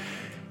grow,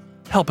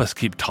 help us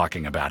keep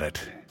talking about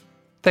it.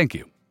 Thank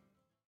you.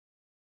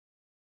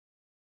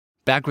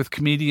 Back with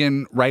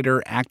comedian,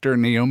 writer, actor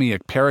Naomi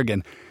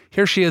Ekperigin.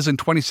 Here she is in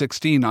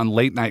 2016 on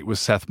Late Night with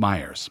Seth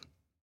Meyers.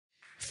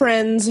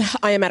 Friends,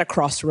 I am at a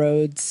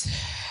crossroads.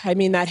 I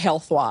mean that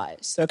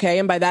health-wise, okay?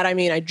 And by that I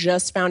mean I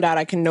just found out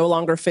I can no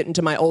longer fit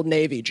into my old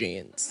Navy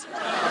jeans.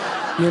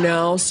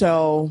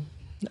 So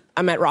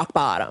I'm at rock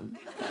bottom.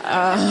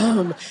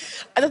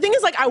 The thing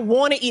is, I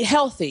want to eat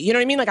healthy. You know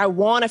what I mean? I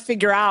want to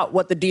figure out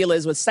what the deal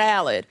is with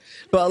salad.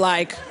 But,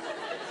 I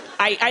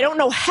don't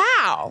know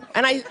how.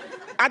 And I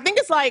think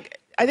it's probably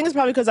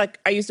because, I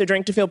used to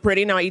drink to feel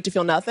pretty. Now I eat to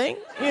feel nothing,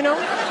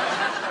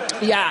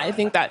 Yeah, I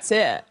think that's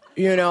it,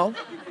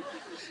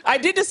 I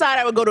did decide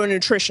I would go to a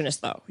nutritionist,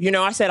 though.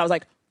 I said,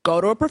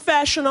 go to a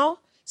professional,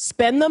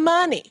 spend the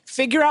money,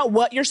 figure out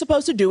what you're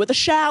supposed to do with a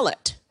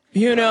shallot,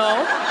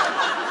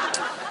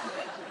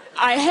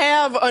 I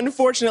have,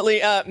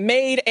 unfortunately,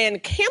 made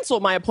and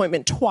canceled my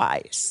appointment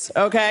twice,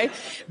 okay?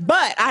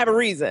 But I have a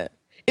reason.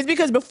 It's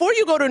because before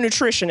you go to a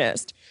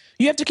nutritionist,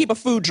 you have to keep a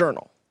food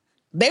journal.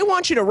 They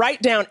want you to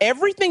write down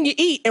everything you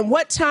eat and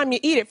what time you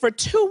eat it for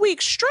 2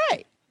 weeks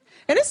straight.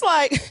 And it's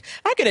like,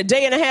 I get a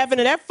day and a half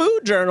into that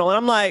food journal, and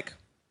I'm like,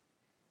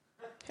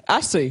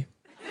 I see.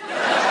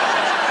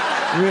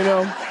 You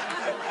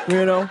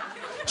know,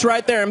 it's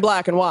right there in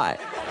black and white.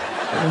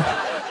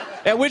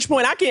 At which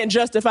point, I can't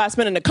justify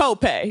spending a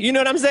copay. You know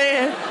what I'm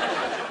saying?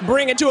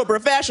 Bring it to a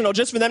professional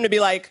just for them to be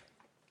like,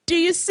 do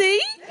you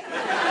see?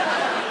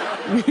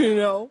 You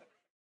know?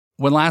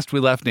 When last we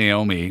left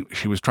Naomi,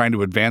 she was trying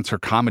to advance her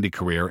comedy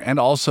career and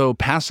also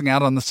passing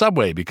out on the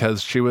subway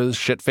because she was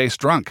shit-faced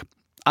drunk.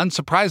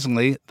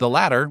 Unsurprisingly, the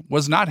latter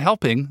was not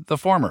helping the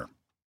former.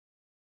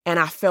 And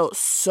I felt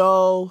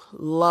so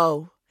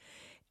low.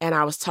 And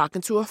I was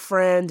talking to a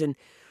friend and,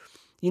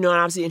 and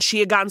obviously, and she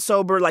had gotten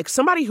sober, like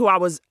somebody who I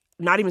was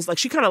not even, like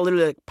she kind of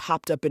literally like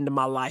popped up into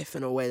my life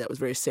in a way that was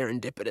very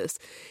serendipitous.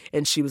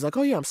 And she was like,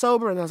 oh yeah, I'm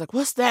sober. And I was like,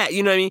 what's that?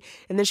 You know what I mean?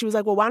 And then she was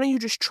like, well, why don't you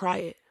just try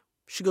it?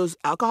 She goes,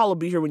 alcohol will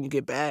be here when you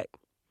get back.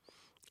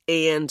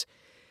 And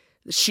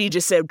she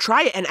just said,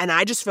 try it. And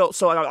I just felt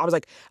so, I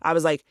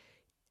was like,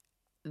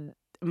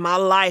 my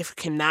life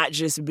cannot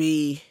just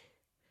be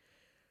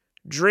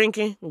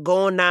drinking,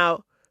 going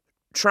out,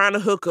 trying to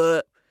hook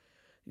up,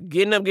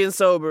 getting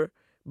sober,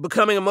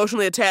 becoming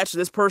emotionally attached to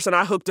this person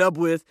I hooked up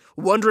with,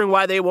 wondering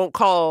why they won't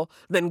call,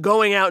 then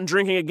going out and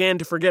drinking again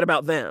to forget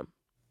about them.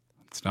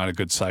 It's not a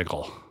good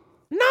cycle.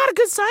 Not a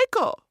good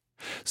cycle.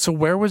 So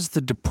where was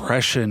the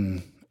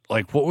depression?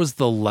 Like, what was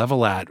the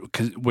level at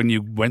when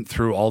you went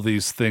through all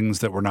these things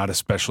that were not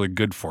especially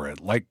good for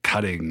it, like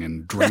cutting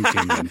and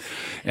drinking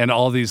and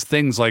all these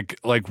things? Like,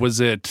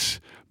 was it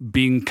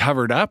being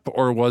covered up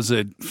or was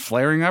it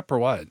flaring up or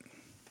what?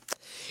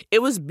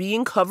 It was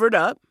being covered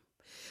up.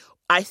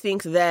 I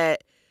think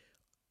that,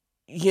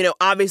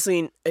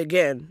 obviously,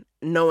 again,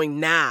 knowing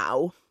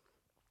now,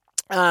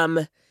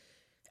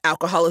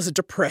 alcohol is a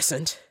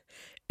depressant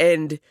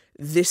and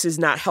this is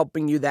not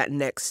helping you that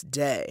next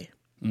day.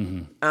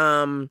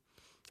 Mm-hmm.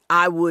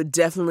 I would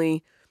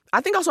definitely, I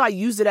think also I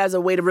used it as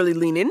a way to really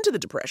lean into the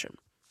depression.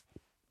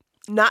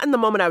 Not in the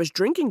moment I was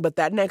drinking, but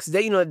that next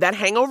day, that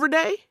hangover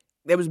day,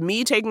 it was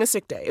me taking a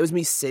sick day. It was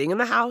me sitting in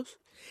the house,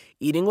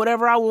 eating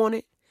whatever I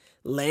wanted,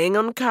 laying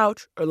on the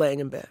couch or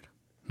laying in bed.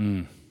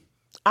 And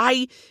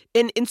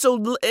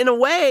so in a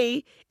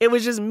way, it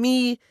was just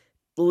me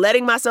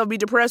letting myself be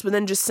depressed, but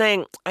then just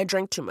saying, I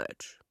drank too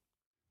much.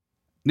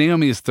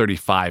 Naomi is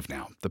 35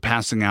 now. The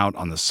passing out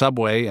on the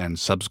subway and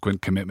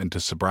subsequent commitment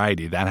to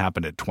sobriety, that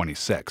happened at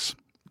 26.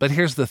 But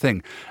here's the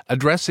thing.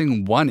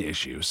 Addressing one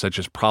issue, such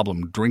as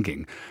problem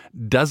drinking,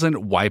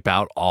 doesn't wipe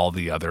out all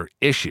the other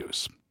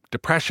issues.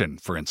 Depression,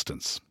 for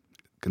instance,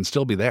 can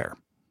still be there.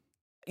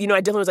 I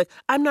definitely was like,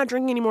 I'm not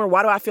drinking anymore.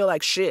 Why do I feel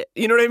like shit?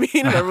 You know what I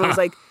mean? And everyone's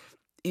like,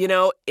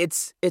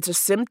 it's a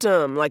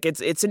symptom. Like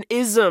it's an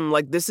ism.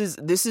 Like this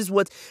is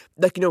what,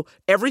 like,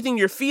 everything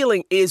you're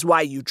feeling is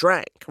why you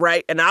drank,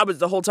 right? And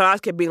the whole time I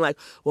kept being like,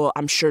 well,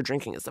 I'm sure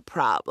drinking is the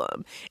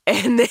problem.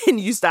 And then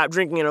you stop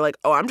drinking and are like,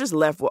 oh, I'm just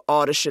left with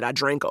all the shit I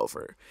drank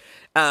over.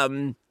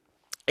 And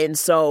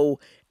so,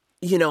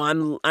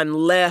 I'm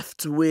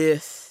left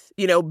with,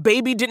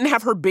 baby didn't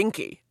have her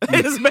binky.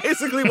 It's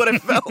basically what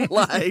it felt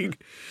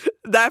like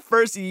that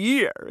first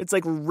year. It's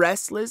like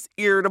restless,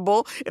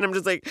 irritable, and I'm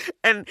just like,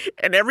 and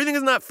everything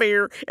is not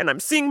fair, and I'm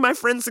seeing my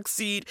friends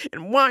succeed,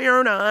 and why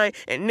aren't I?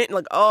 And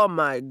like, oh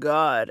my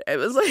God, it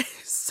was like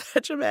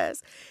such a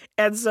mess.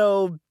 And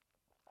so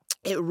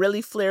it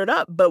really flared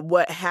up. But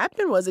what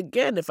happened was,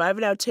 again, if I've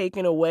now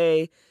taken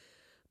away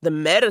the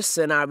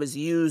medicine I was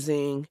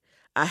using,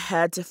 I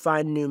had to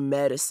find new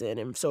medicine.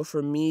 And so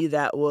for me,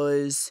 that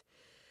was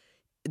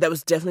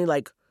definitely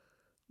like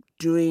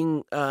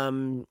doing,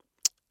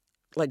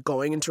 like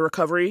going into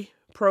recovery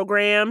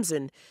programs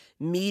and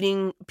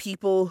meeting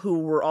people who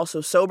were also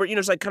sober,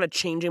 just like kind of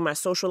changing my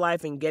social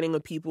life and getting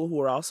with people who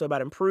were also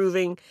about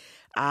improving.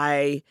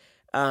 I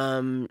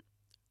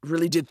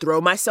really did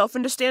throw myself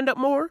into stand-up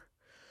more.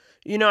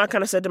 I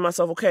kind of said to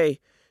myself, okay,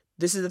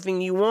 this is the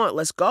thing you want.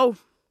 Let's go.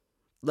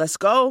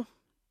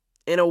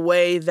 In a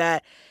way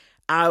that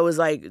I was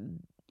like,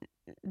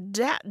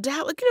 like,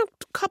 a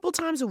couple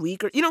times a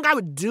week, or, I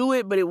would do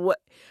it, but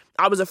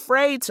I was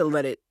afraid to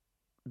let it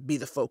be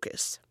the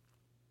focus.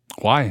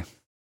 Why?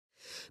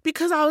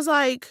 Because I was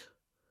like,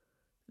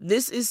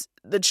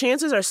 the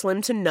chances are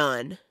slim to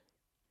none.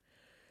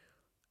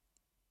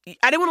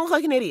 I didn't want to look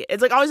like an idiot.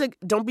 It's like, always like,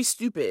 don't be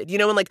stupid.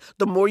 And like,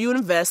 the more you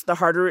invest, the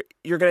harder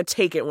you're going to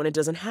take it when it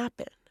doesn't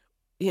happen.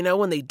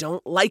 When they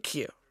don't like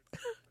you.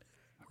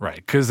 Right.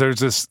 Because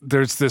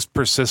there's this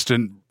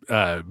persistent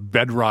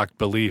bedrock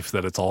belief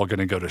that it's all going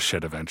to go to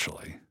shit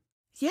eventually.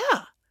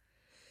 Yeah.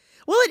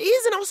 Well, it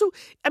is. And also,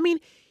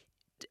 obviously,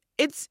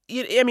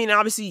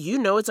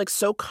 it's like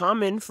so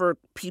common for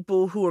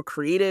people who are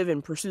creative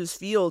and pursue this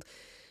field.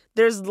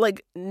 There's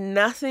like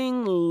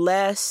nothing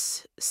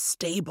less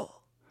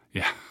stable.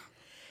 Yeah.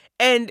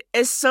 And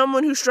as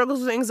someone who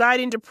struggles with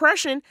anxiety and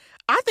depression,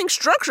 I think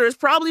structure is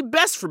probably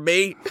best for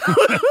me.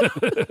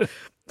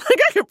 Like,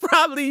 I could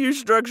probably use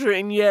structure,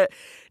 and yet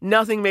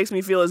nothing makes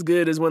me feel as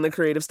good as when the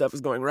creative stuff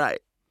is going right.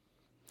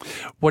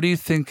 What do you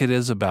think it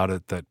is about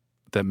it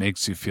that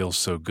makes you feel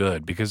so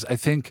good? Because I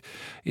think,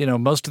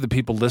 most of the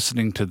people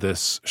listening to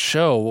this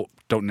show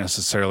don't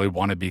necessarily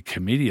want to be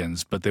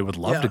comedians, but they would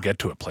love to get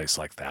to a place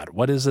like that.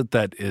 What is it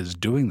that is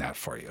doing that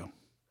for you?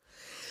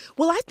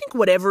 Well, I think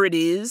whatever it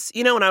is,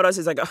 and I would always say,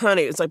 it's like,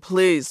 honey, it's like,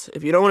 please,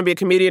 if you don't want to be a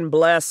comedian,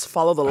 bless,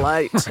 follow the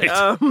light.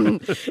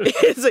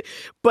 It's like,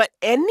 but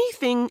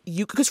anything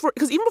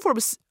because even before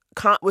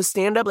it was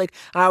stand-up, like,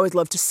 I always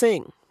loved to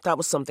sing. That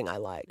was something I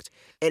liked.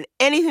 And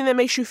anything that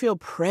makes you feel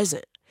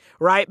present,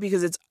 right?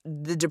 Because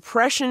the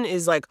depression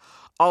is like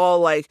all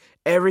like,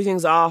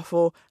 everything's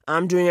awful,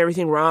 I'm doing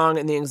everything wrong,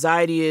 and the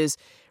anxiety is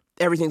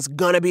everything's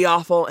gonna be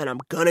awful, and I'm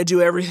gonna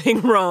do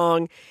everything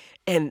wrong.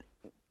 And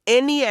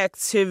any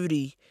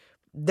activity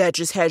that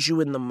just has you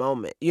in the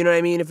moment. You know what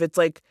I mean? If it's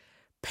like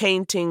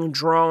painting,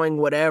 drawing,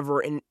 whatever,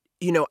 and,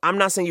 I'm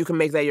not saying you can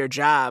make that your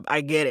job.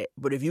 I get it.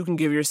 But if you can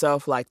give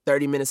yourself like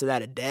 30 minutes of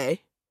that a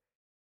day.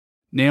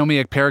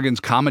 Naomi Ekperigin's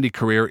comedy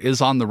career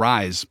is on the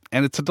rise,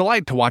 and it's a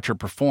delight to watch her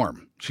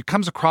perform. She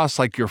comes across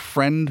like your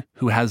friend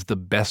who has the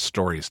best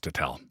stories to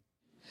tell.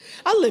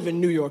 I live in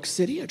New York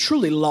City, a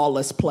truly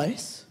lawless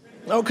place,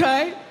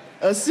 okay?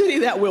 A city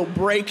that will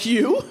break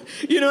you.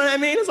 You know what I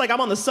mean? It's like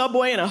I'm on the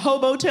subway and a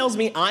hobo tells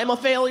me I'm a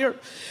failure,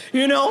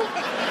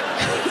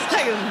 It's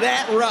like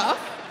that rough.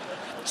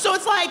 So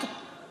it's like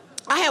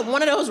I had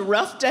one of those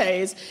rough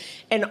days,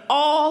 and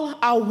all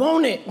I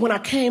wanted when I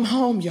came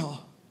home,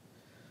 y'all,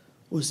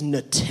 was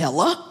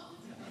Nutella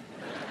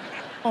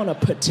on a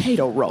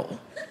potato roll.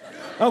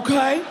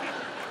 Okay?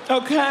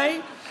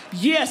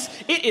 Yes,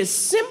 it is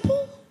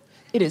simple.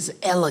 It is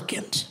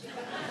elegant.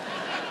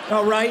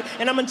 All right?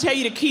 And I'm gonna tell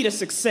you the key to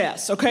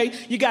success, okay?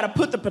 You gotta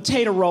put the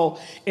potato roll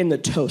in the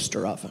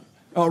toaster oven,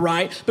 all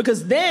right?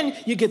 Because then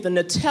you get the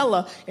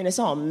Nutella and it's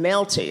all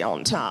melty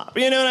on top,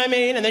 you know what I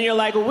mean? And then you're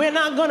like, we're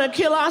not gonna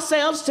kill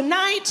ourselves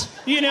tonight,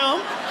 Yeah.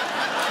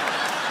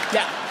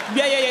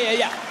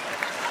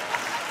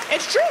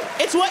 It's true.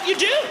 It's what you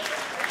do.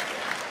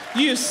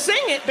 You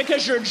sing it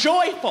because you're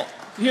joyful,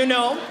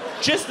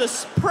 Just the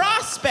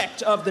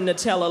prospect of the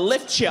Nutella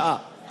lifts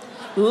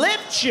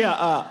you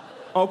up,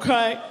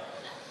 okay?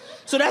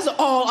 So that's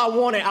all I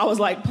wanted. I was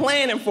like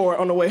planning for it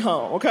on the way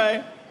home,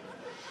 okay?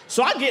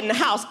 So I get in the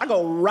house, I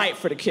go right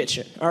for the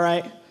kitchen, all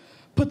right?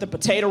 Put the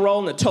potato roll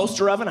in the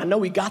toaster oven. I know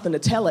we got the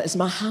Nutella, it's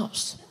my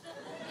house,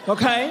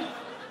 okay?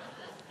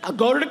 I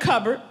go to the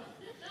cupboard,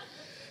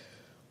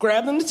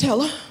 grab the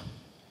Nutella,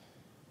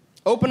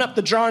 open up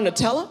the jar of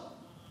Nutella.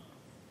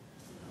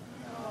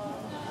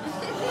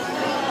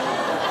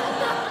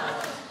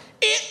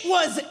 It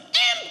was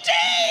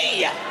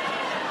empty!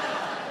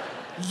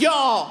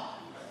 Y'all.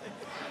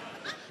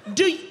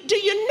 Do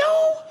you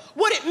know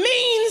what it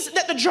means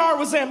that the jar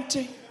was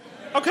empty?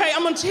 Okay,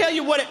 I'm gonna tell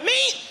you what it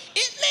means.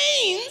 It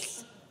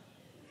means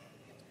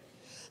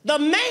the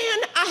man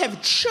I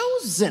have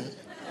chosen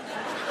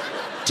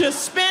to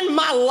spend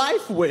my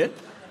life with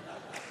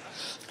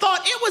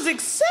thought it was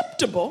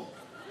acceptable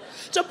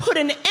to put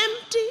an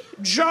empty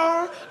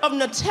jar of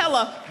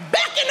Nutella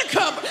back in the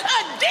cupboard.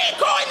 A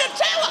decoy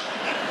Nutella!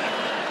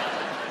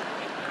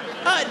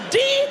 A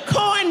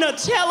decoy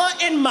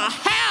Nutella in my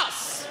house.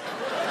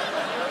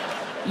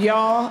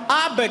 Y'all,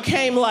 I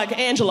became like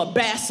Angela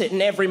Bassett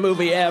in every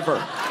movie ever.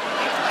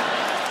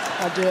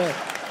 I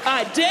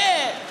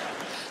did.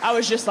 I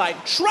was just like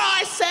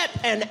tricep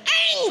and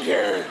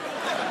anger.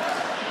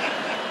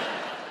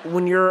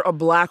 When you're a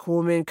Black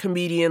woman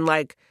comedian,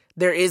 like,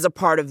 there is a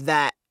part of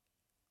that.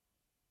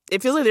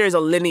 It feels like there is a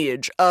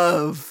lineage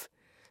of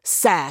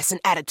sass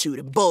and attitude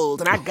and bold,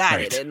 and I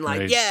got it, and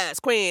like, yes,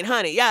 queen,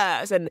 honey,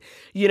 yes, and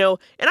and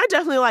I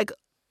definitely like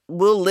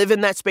will live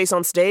in that space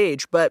on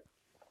stage, but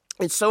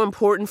it's so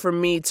important for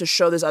me to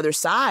show this other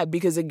side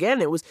because,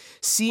 again, it was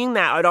seeing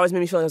that. It always made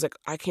me feel like I was like,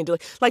 I can't do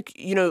it. Like,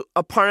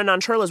 Aparna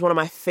Nancherla is one of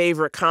my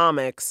favorite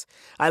comics.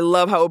 I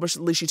love how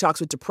openly she talks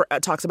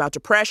about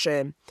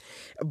depression,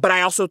 but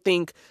I also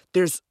think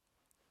there's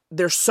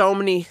so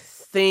many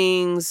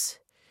things.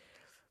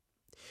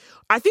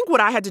 I think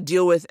what I had to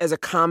deal with as a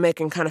comic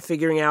and kind of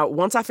figuring out,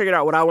 once I figured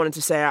out what I wanted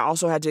to say, I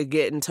also had to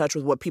get in touch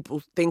with what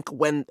people think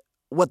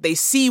what they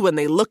see when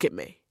they look at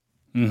me.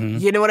 Mm-hmm.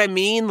 You know what I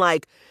mean?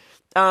 Like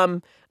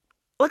I'm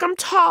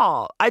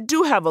tall. I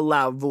do have a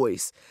loud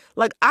voice.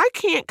 Like I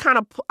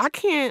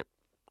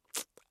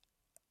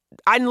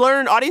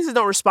learned audiences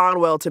don't respond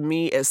well to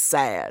me as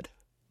sad.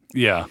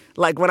 Yeah.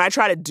 Like when I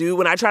try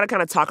to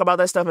kind of talk about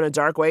that stuff in a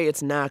dark way,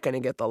 it's not going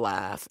to get the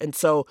laugh. And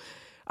so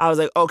I was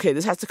like, okay,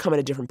 this has to come in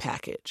a different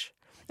package.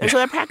 And so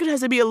that package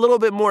has to be a little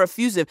bit more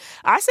effusive.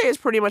 I say it's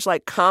pretty much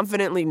like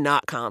confidently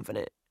not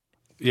confident.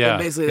 Yeah.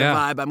 That's basically the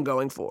vibe I'm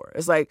going for.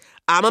 It's like,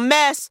 I'm a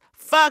mess.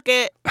 Fuck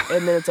it.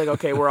 And then it's like,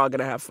 okay, we're all going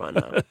to have fun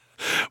now.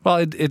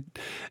 Well,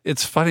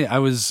 it's funny. I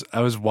was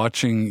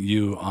watching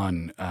you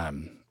on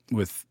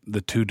with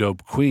the Two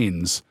Dope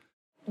Queens.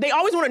 They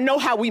always want to know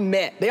how we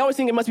met. They always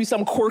think it must be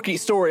some quirky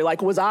story,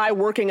 like was I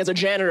working as a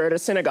janitor at a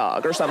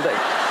synagogue or something? So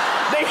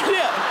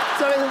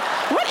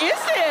what is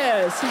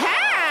this?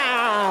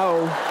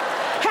 How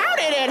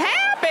did it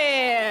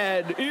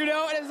happen? And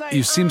it's like,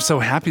 You seem so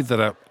happy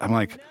that I'm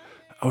like,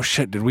 oh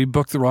shit, did we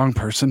book the wrong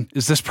person?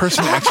 Is this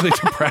person actually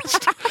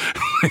depressed?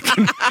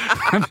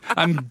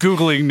 I'm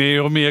Googling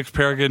Naomi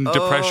Ekperigin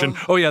depression.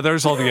 Oh yeah,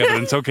 there's all the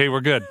evidence. Okay,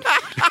 we're good.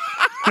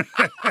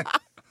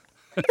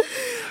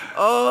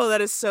 Oh,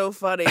 that is so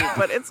funny.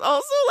 But it's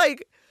also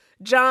like,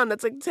 John,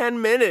 that's like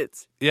 10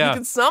 minutes. Yeah. You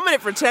can summon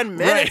it for 10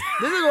 minutes.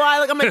 Right. This is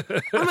why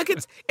I'm like,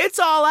 it's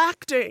all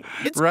acting.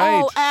 It's Right.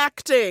 all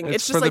acting.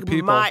 It's just for like the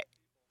people.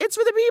 It's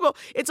for the people.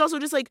 It's also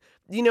just like,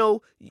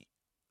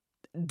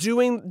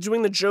 doing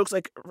the jokes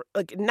like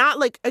not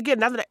like, again,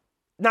 not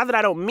that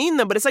I don't mean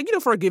them, but it's like,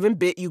 for a given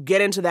bit, you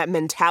get into that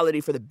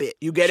mentality for the bit.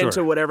 You get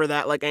into whatever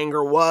that like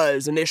anger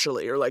was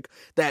initially, or like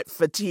that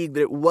fatigue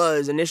that it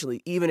was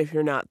initially, even if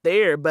you're not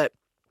there. But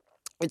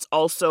it's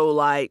also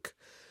like,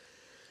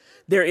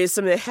 there is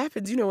something that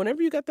happens,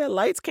 whenever you got that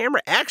lights,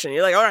 camera, action,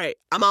 you're like, all right,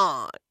 I'm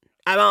on.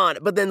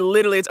 But then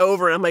literally it's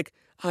over and I'm like,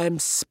 I'm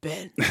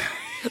spent.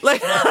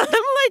 Like, I'm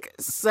like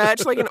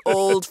such like an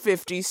old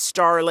 50s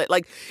starlet.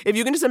 Like, if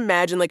you can just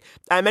imagine, like,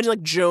 I imagine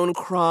like Joan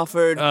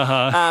Crawford,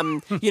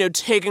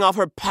 taking off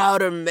her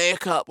powder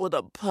makeup with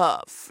a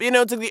puff.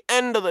 It's like the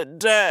end of the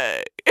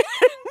day.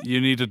 You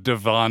need a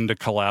divan to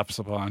collapse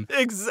upon.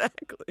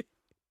 Exactly.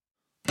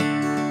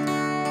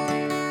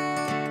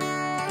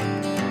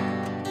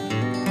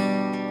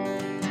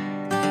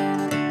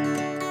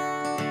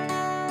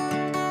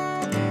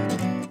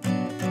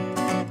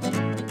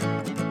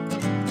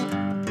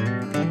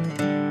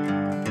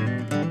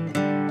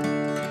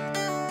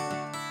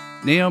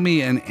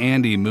 Naomi and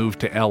Andy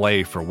moved to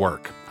L.A. for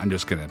work. I'm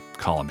just going to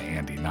call him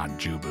Andy, not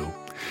Jubu.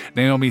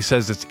 Naomi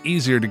says it's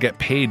easier to get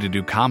paid to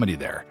do comedy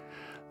there.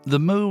 The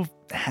move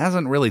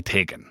hasn't really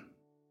taken.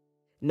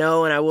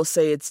 No, and I will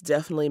say it's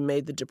definitely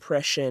made the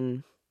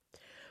depression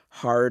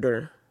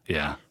harder.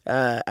 Yeah.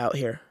 Out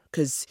here.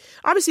 Because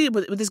obviously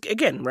with this,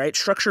 again, right,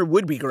 structure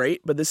would be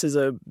great, but this is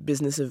a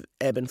business of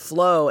ebb and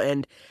flow.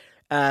 And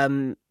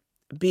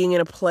being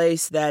in a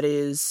place that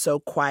is so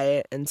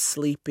quiet and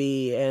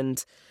sleepy,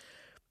 and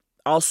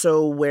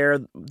also where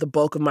the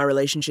bulk of my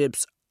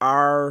relationships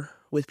are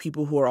with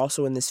people who are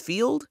also in this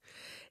field,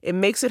 it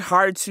makes it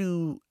hard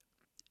to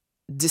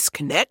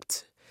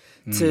disconnect,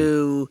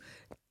 to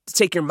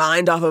take your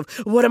mind off of,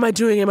 what am I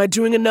doing? Am I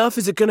doing enough?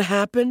 Is it going to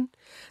happen?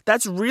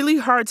 That's really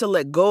hard to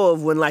let go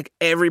of when like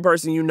every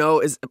person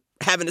is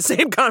having the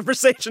same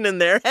conversation in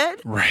their head.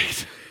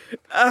 Right.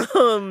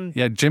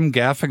 Yeah, Jim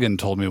Gaffigan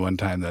told me one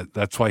time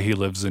that's why he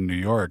lives in New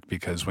York,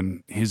 because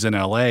when he's in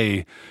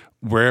L.A.,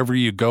 wherever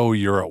you go,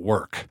 you're at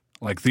work.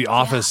 Like, the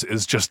office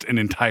is just an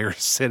entire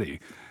city.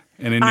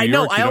 And in New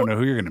York, you don't know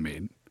who you're going to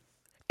meet.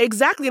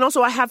 Exactly. And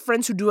also, I have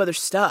friends who do other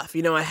stuff.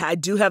 I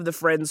do have the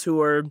friends who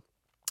are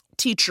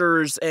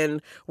teachers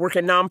and work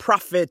at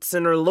nonprofits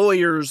and are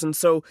lawyers. And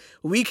so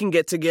we can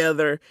get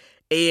together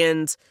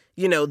and,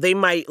 they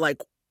might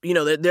like,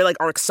 they're like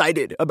are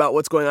excited about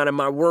what's going on in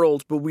my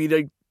world, but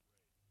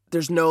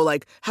there's no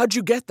like, how'd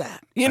you get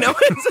that?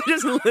 It's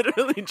just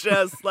literally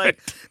just like,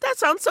 that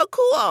sounds so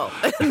cool.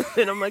 And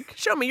then I'm like,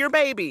 show me your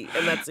baby.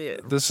 And that's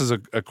it. This is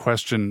a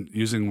question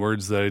using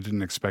words that I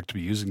didn't expect to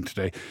be using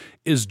today.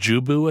 Is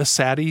Jubu a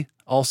saddie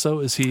also?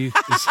 Is he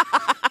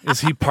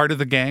part of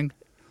the gang?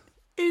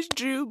 Is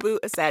Jubu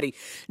a saddie?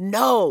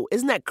 No.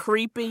 Isn't that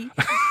creepy?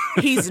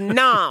 He's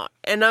not.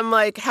 And I'm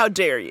like, how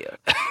dare you?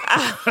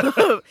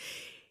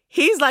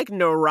 He's like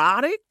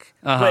neurotic,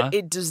 but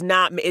it does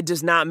not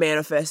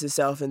manifest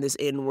itself in this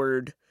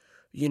inward,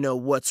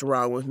 what's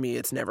wrong with me?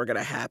 It's never going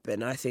to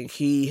happen. I think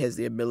he has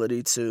the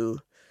ability to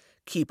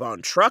keep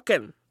on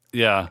trucking.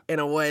 Yeah. In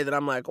a way that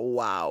I'm like,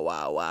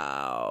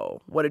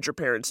 wow. What did your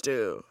parents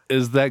do?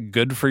 Is that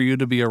good for you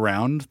to be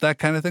around that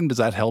kind of thing? Does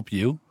that help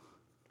you?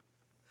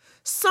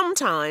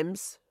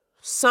 Sometimes.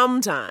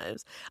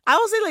 I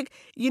will say, like,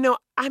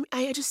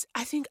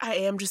 I think I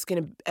am just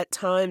going to, at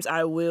times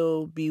I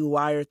will be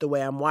wired the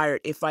way I'm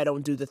wired if I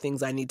don't do the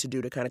things I need to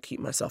do to kind of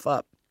keep myself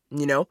up, I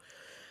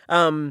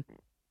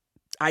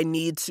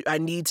need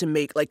to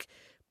make, like,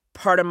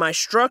 part of my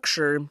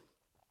structure,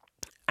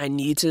 I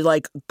need to,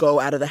 like, go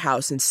out of the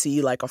house and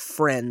see, like, a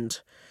friend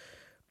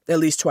at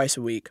least twice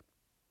a week.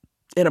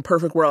 In a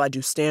perfect world, I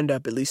do stand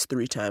up at least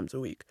 3 times a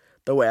week.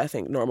 The way I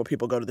think normal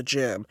people go to the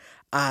gym.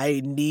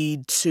 I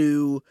need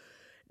to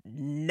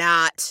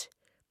not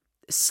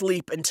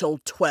sleep until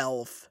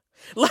 12.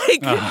 Like,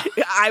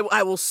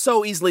 I will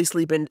so easily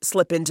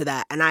slip into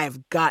that. And I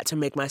have got to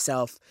make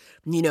myself,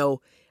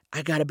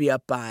 I got to be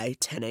up by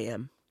 10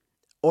 a.m.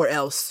 Or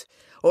else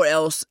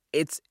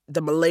it's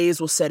the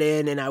malaise will set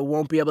in and I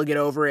won't be able to get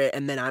over it.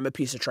 And then I'm a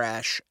piece of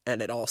trash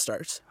and it all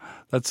starts.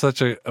 That's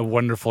such a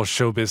wonderful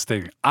showbiz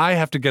thing. I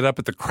have to get up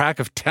at the crack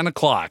of 10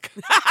 o'clock.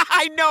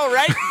 I know,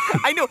 right?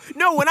 I know.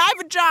 No, when I have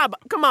a job,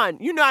 come on,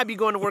 I'd be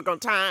going to work on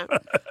time.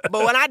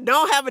 But when I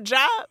don't have a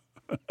job,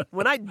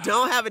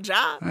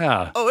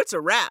 yeah. Oh, it's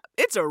a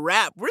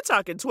wrap. We're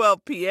talking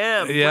 12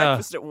 p.m.,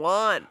 breakfast at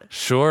 1.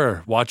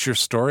 Sure. Watch your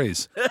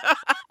stories.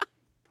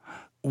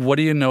 What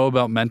do you know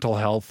about mental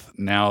health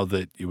now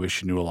that you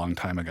wish you knew a long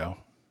time ago?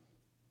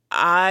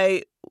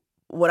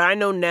 What I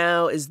know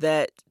now is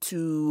that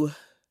to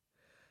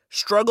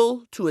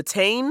struggle to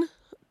attain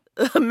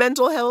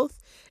mental health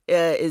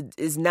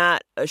is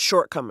not a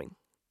shortcoming.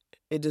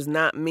 It does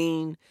not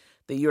mean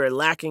that you are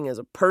lacking as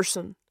a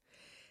person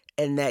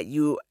and that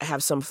you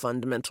have some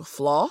fundamental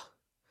flaw.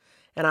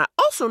 And I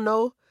also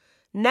know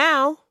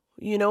now,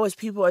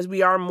 as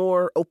we are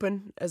more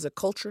open as a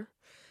culture,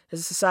 as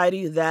a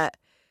society, that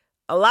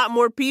a lot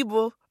more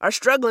people are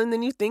struggling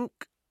than you think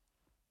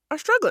are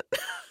struggling.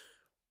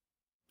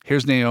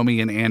 Here's Naomi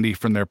and Andy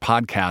from their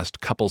podcast,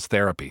 Couples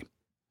Therapy.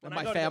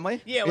 My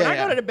family? When I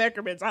go to the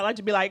Beckermans, I like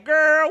to be like,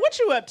 girl, what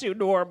you up to,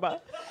 Norma?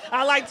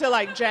 I like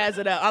to jazz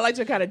it up. I like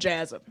to kind of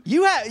jazz them.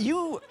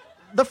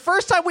 The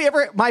first time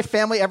my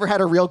family ever had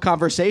a real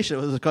conversation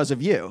was because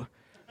of you.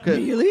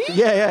 Really?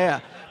 Yeah.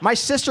 My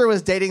sister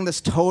was dating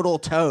this total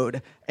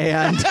toad,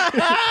 and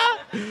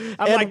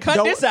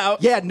cut this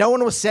out. Yeah, no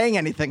one was saying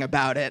anything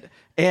about it,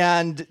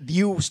 and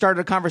you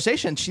started a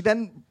conversation. She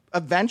then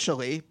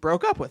eventually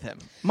broke up with him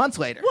months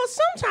later. Well,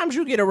 sometimes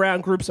you get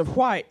around groups of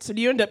whites, and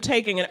you end up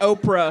taking an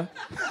Oprah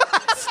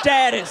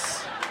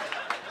status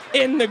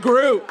in the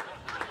group.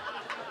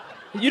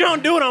 You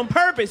don't do it on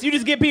purpose. You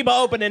just get people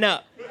opening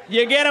up.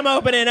 You get them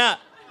opening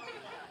up.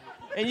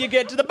 And you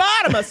get to the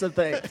bottom of some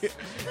things.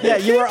 Yeah,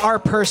 you were our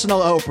personal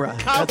Oprah.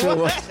 That's what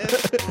it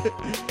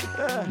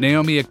was.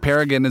 Naomi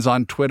Ekperigin is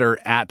on Twitter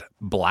at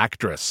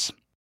Blackdress.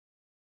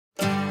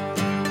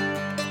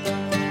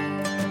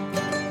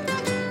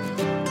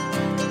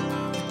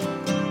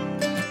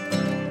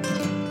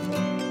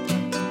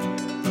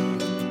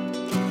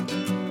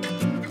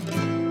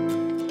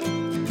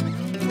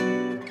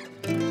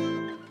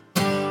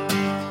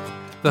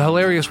 The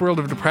Hilarious World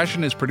of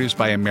Depression is produced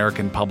by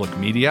American Public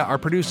Media. Our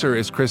producer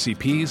is Chrissy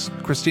Pease.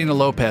 Christina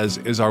Lopez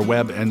is our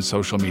web and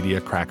social media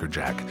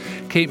crackerjack.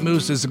 Kate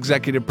Moose is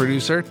executive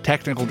producer.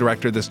 Technical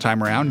director this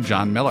time around,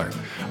 John Miller.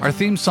 Our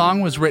theme song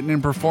was written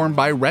and performed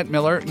by Rhett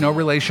Miller, no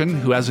relation,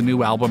 who has a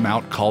new album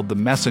out called The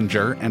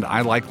Messenger, and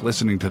I like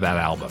listening to that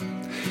album.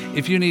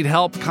 If you need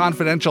help,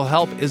 confidential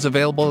help is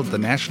available at the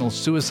National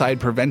Suicide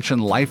Prevention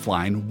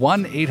Lifeline,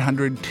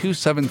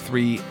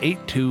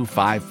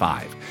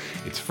 1-800-273-8255.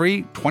 It's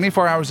free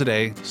 24 hours a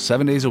day,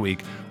 7 days a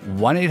week,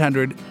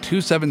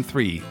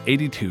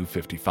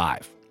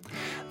 1-800-273-8255.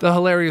 The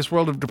Hilarious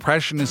World of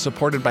Depression is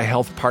supported by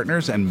Health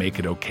Partners and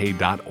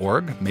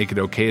MakeItOK.org. Make It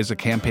OK is a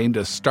campaign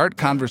to start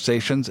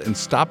conversations and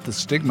stop the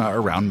stigma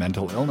around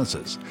mental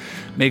illnesses.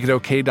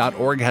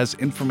 MakeItOK.org has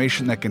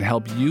information that can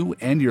help you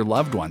and your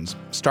loved ones.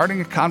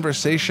 Starting a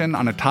conversation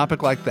on a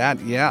topic like that,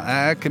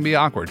 it can be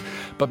awkward.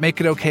 But Make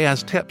It OK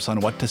has tips on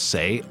what to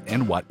say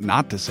and what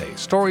not to say.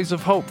 Stories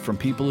of hope from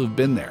people who've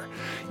been there.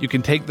 You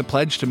can take the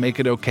pledge to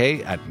Make It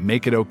OK at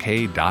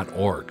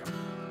MakeItOK.org.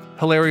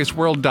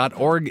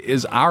 HilariousWorld.org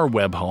is our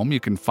web home. You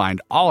can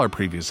find all our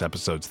previous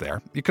episodes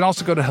there. You can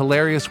also go to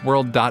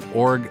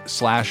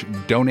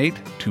HilariousWorld.org/donate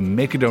to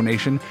make a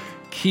donation,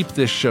 keep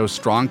this show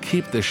strong,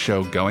 keep this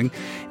show going,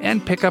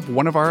 and pick up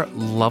one of our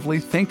lovely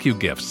thank you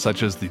gifts,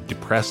 such as the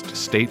Depressed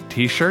State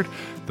t-shirt,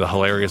 the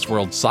Hilarious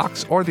World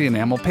socks, or the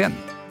enamel pin.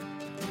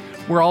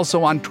 We're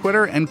also on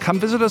Twitter, and come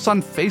visit us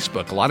on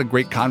Facebook. A lot of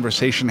great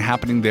conversation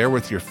happening there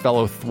with your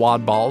fellow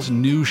thwadballs,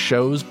 new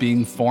shows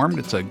being formed.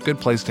 It's a good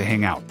place to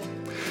hang out.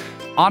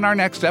 On our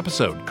next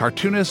episode,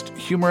 cartoonist,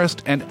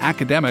 humorist, and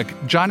academic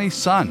Johnny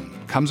Sun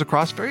comes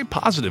across very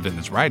positive in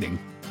his writing.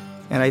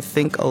 And I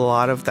think a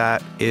lot of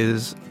that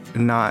is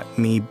not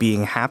me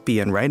being happy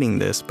and writing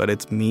this, but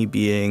it's me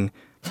being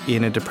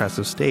in a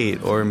depressive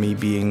state or me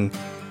being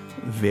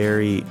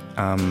very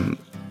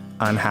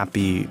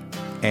unhappy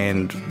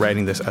and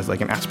writing this as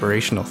like an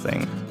aspirational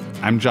thing.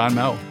 I'm John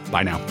Moe.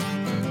 Bye now.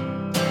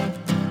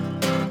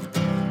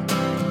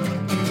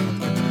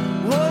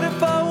 What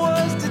if I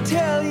was to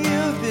tell you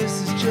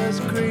this is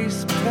just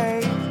grease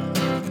paint?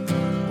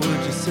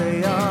 Would you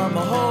say I'm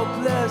a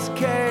hopeless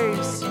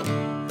case?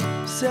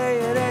 Say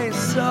it ain't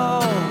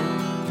so.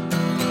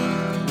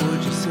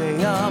 Would you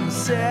say I'm a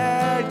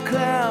sad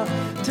clown?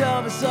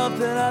 Tell me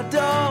something I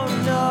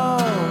don't know.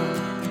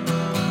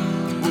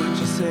 Would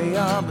you say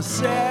I'm a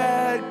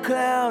sad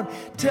clown?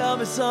 Tell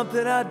me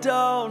something I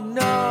don't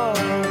know.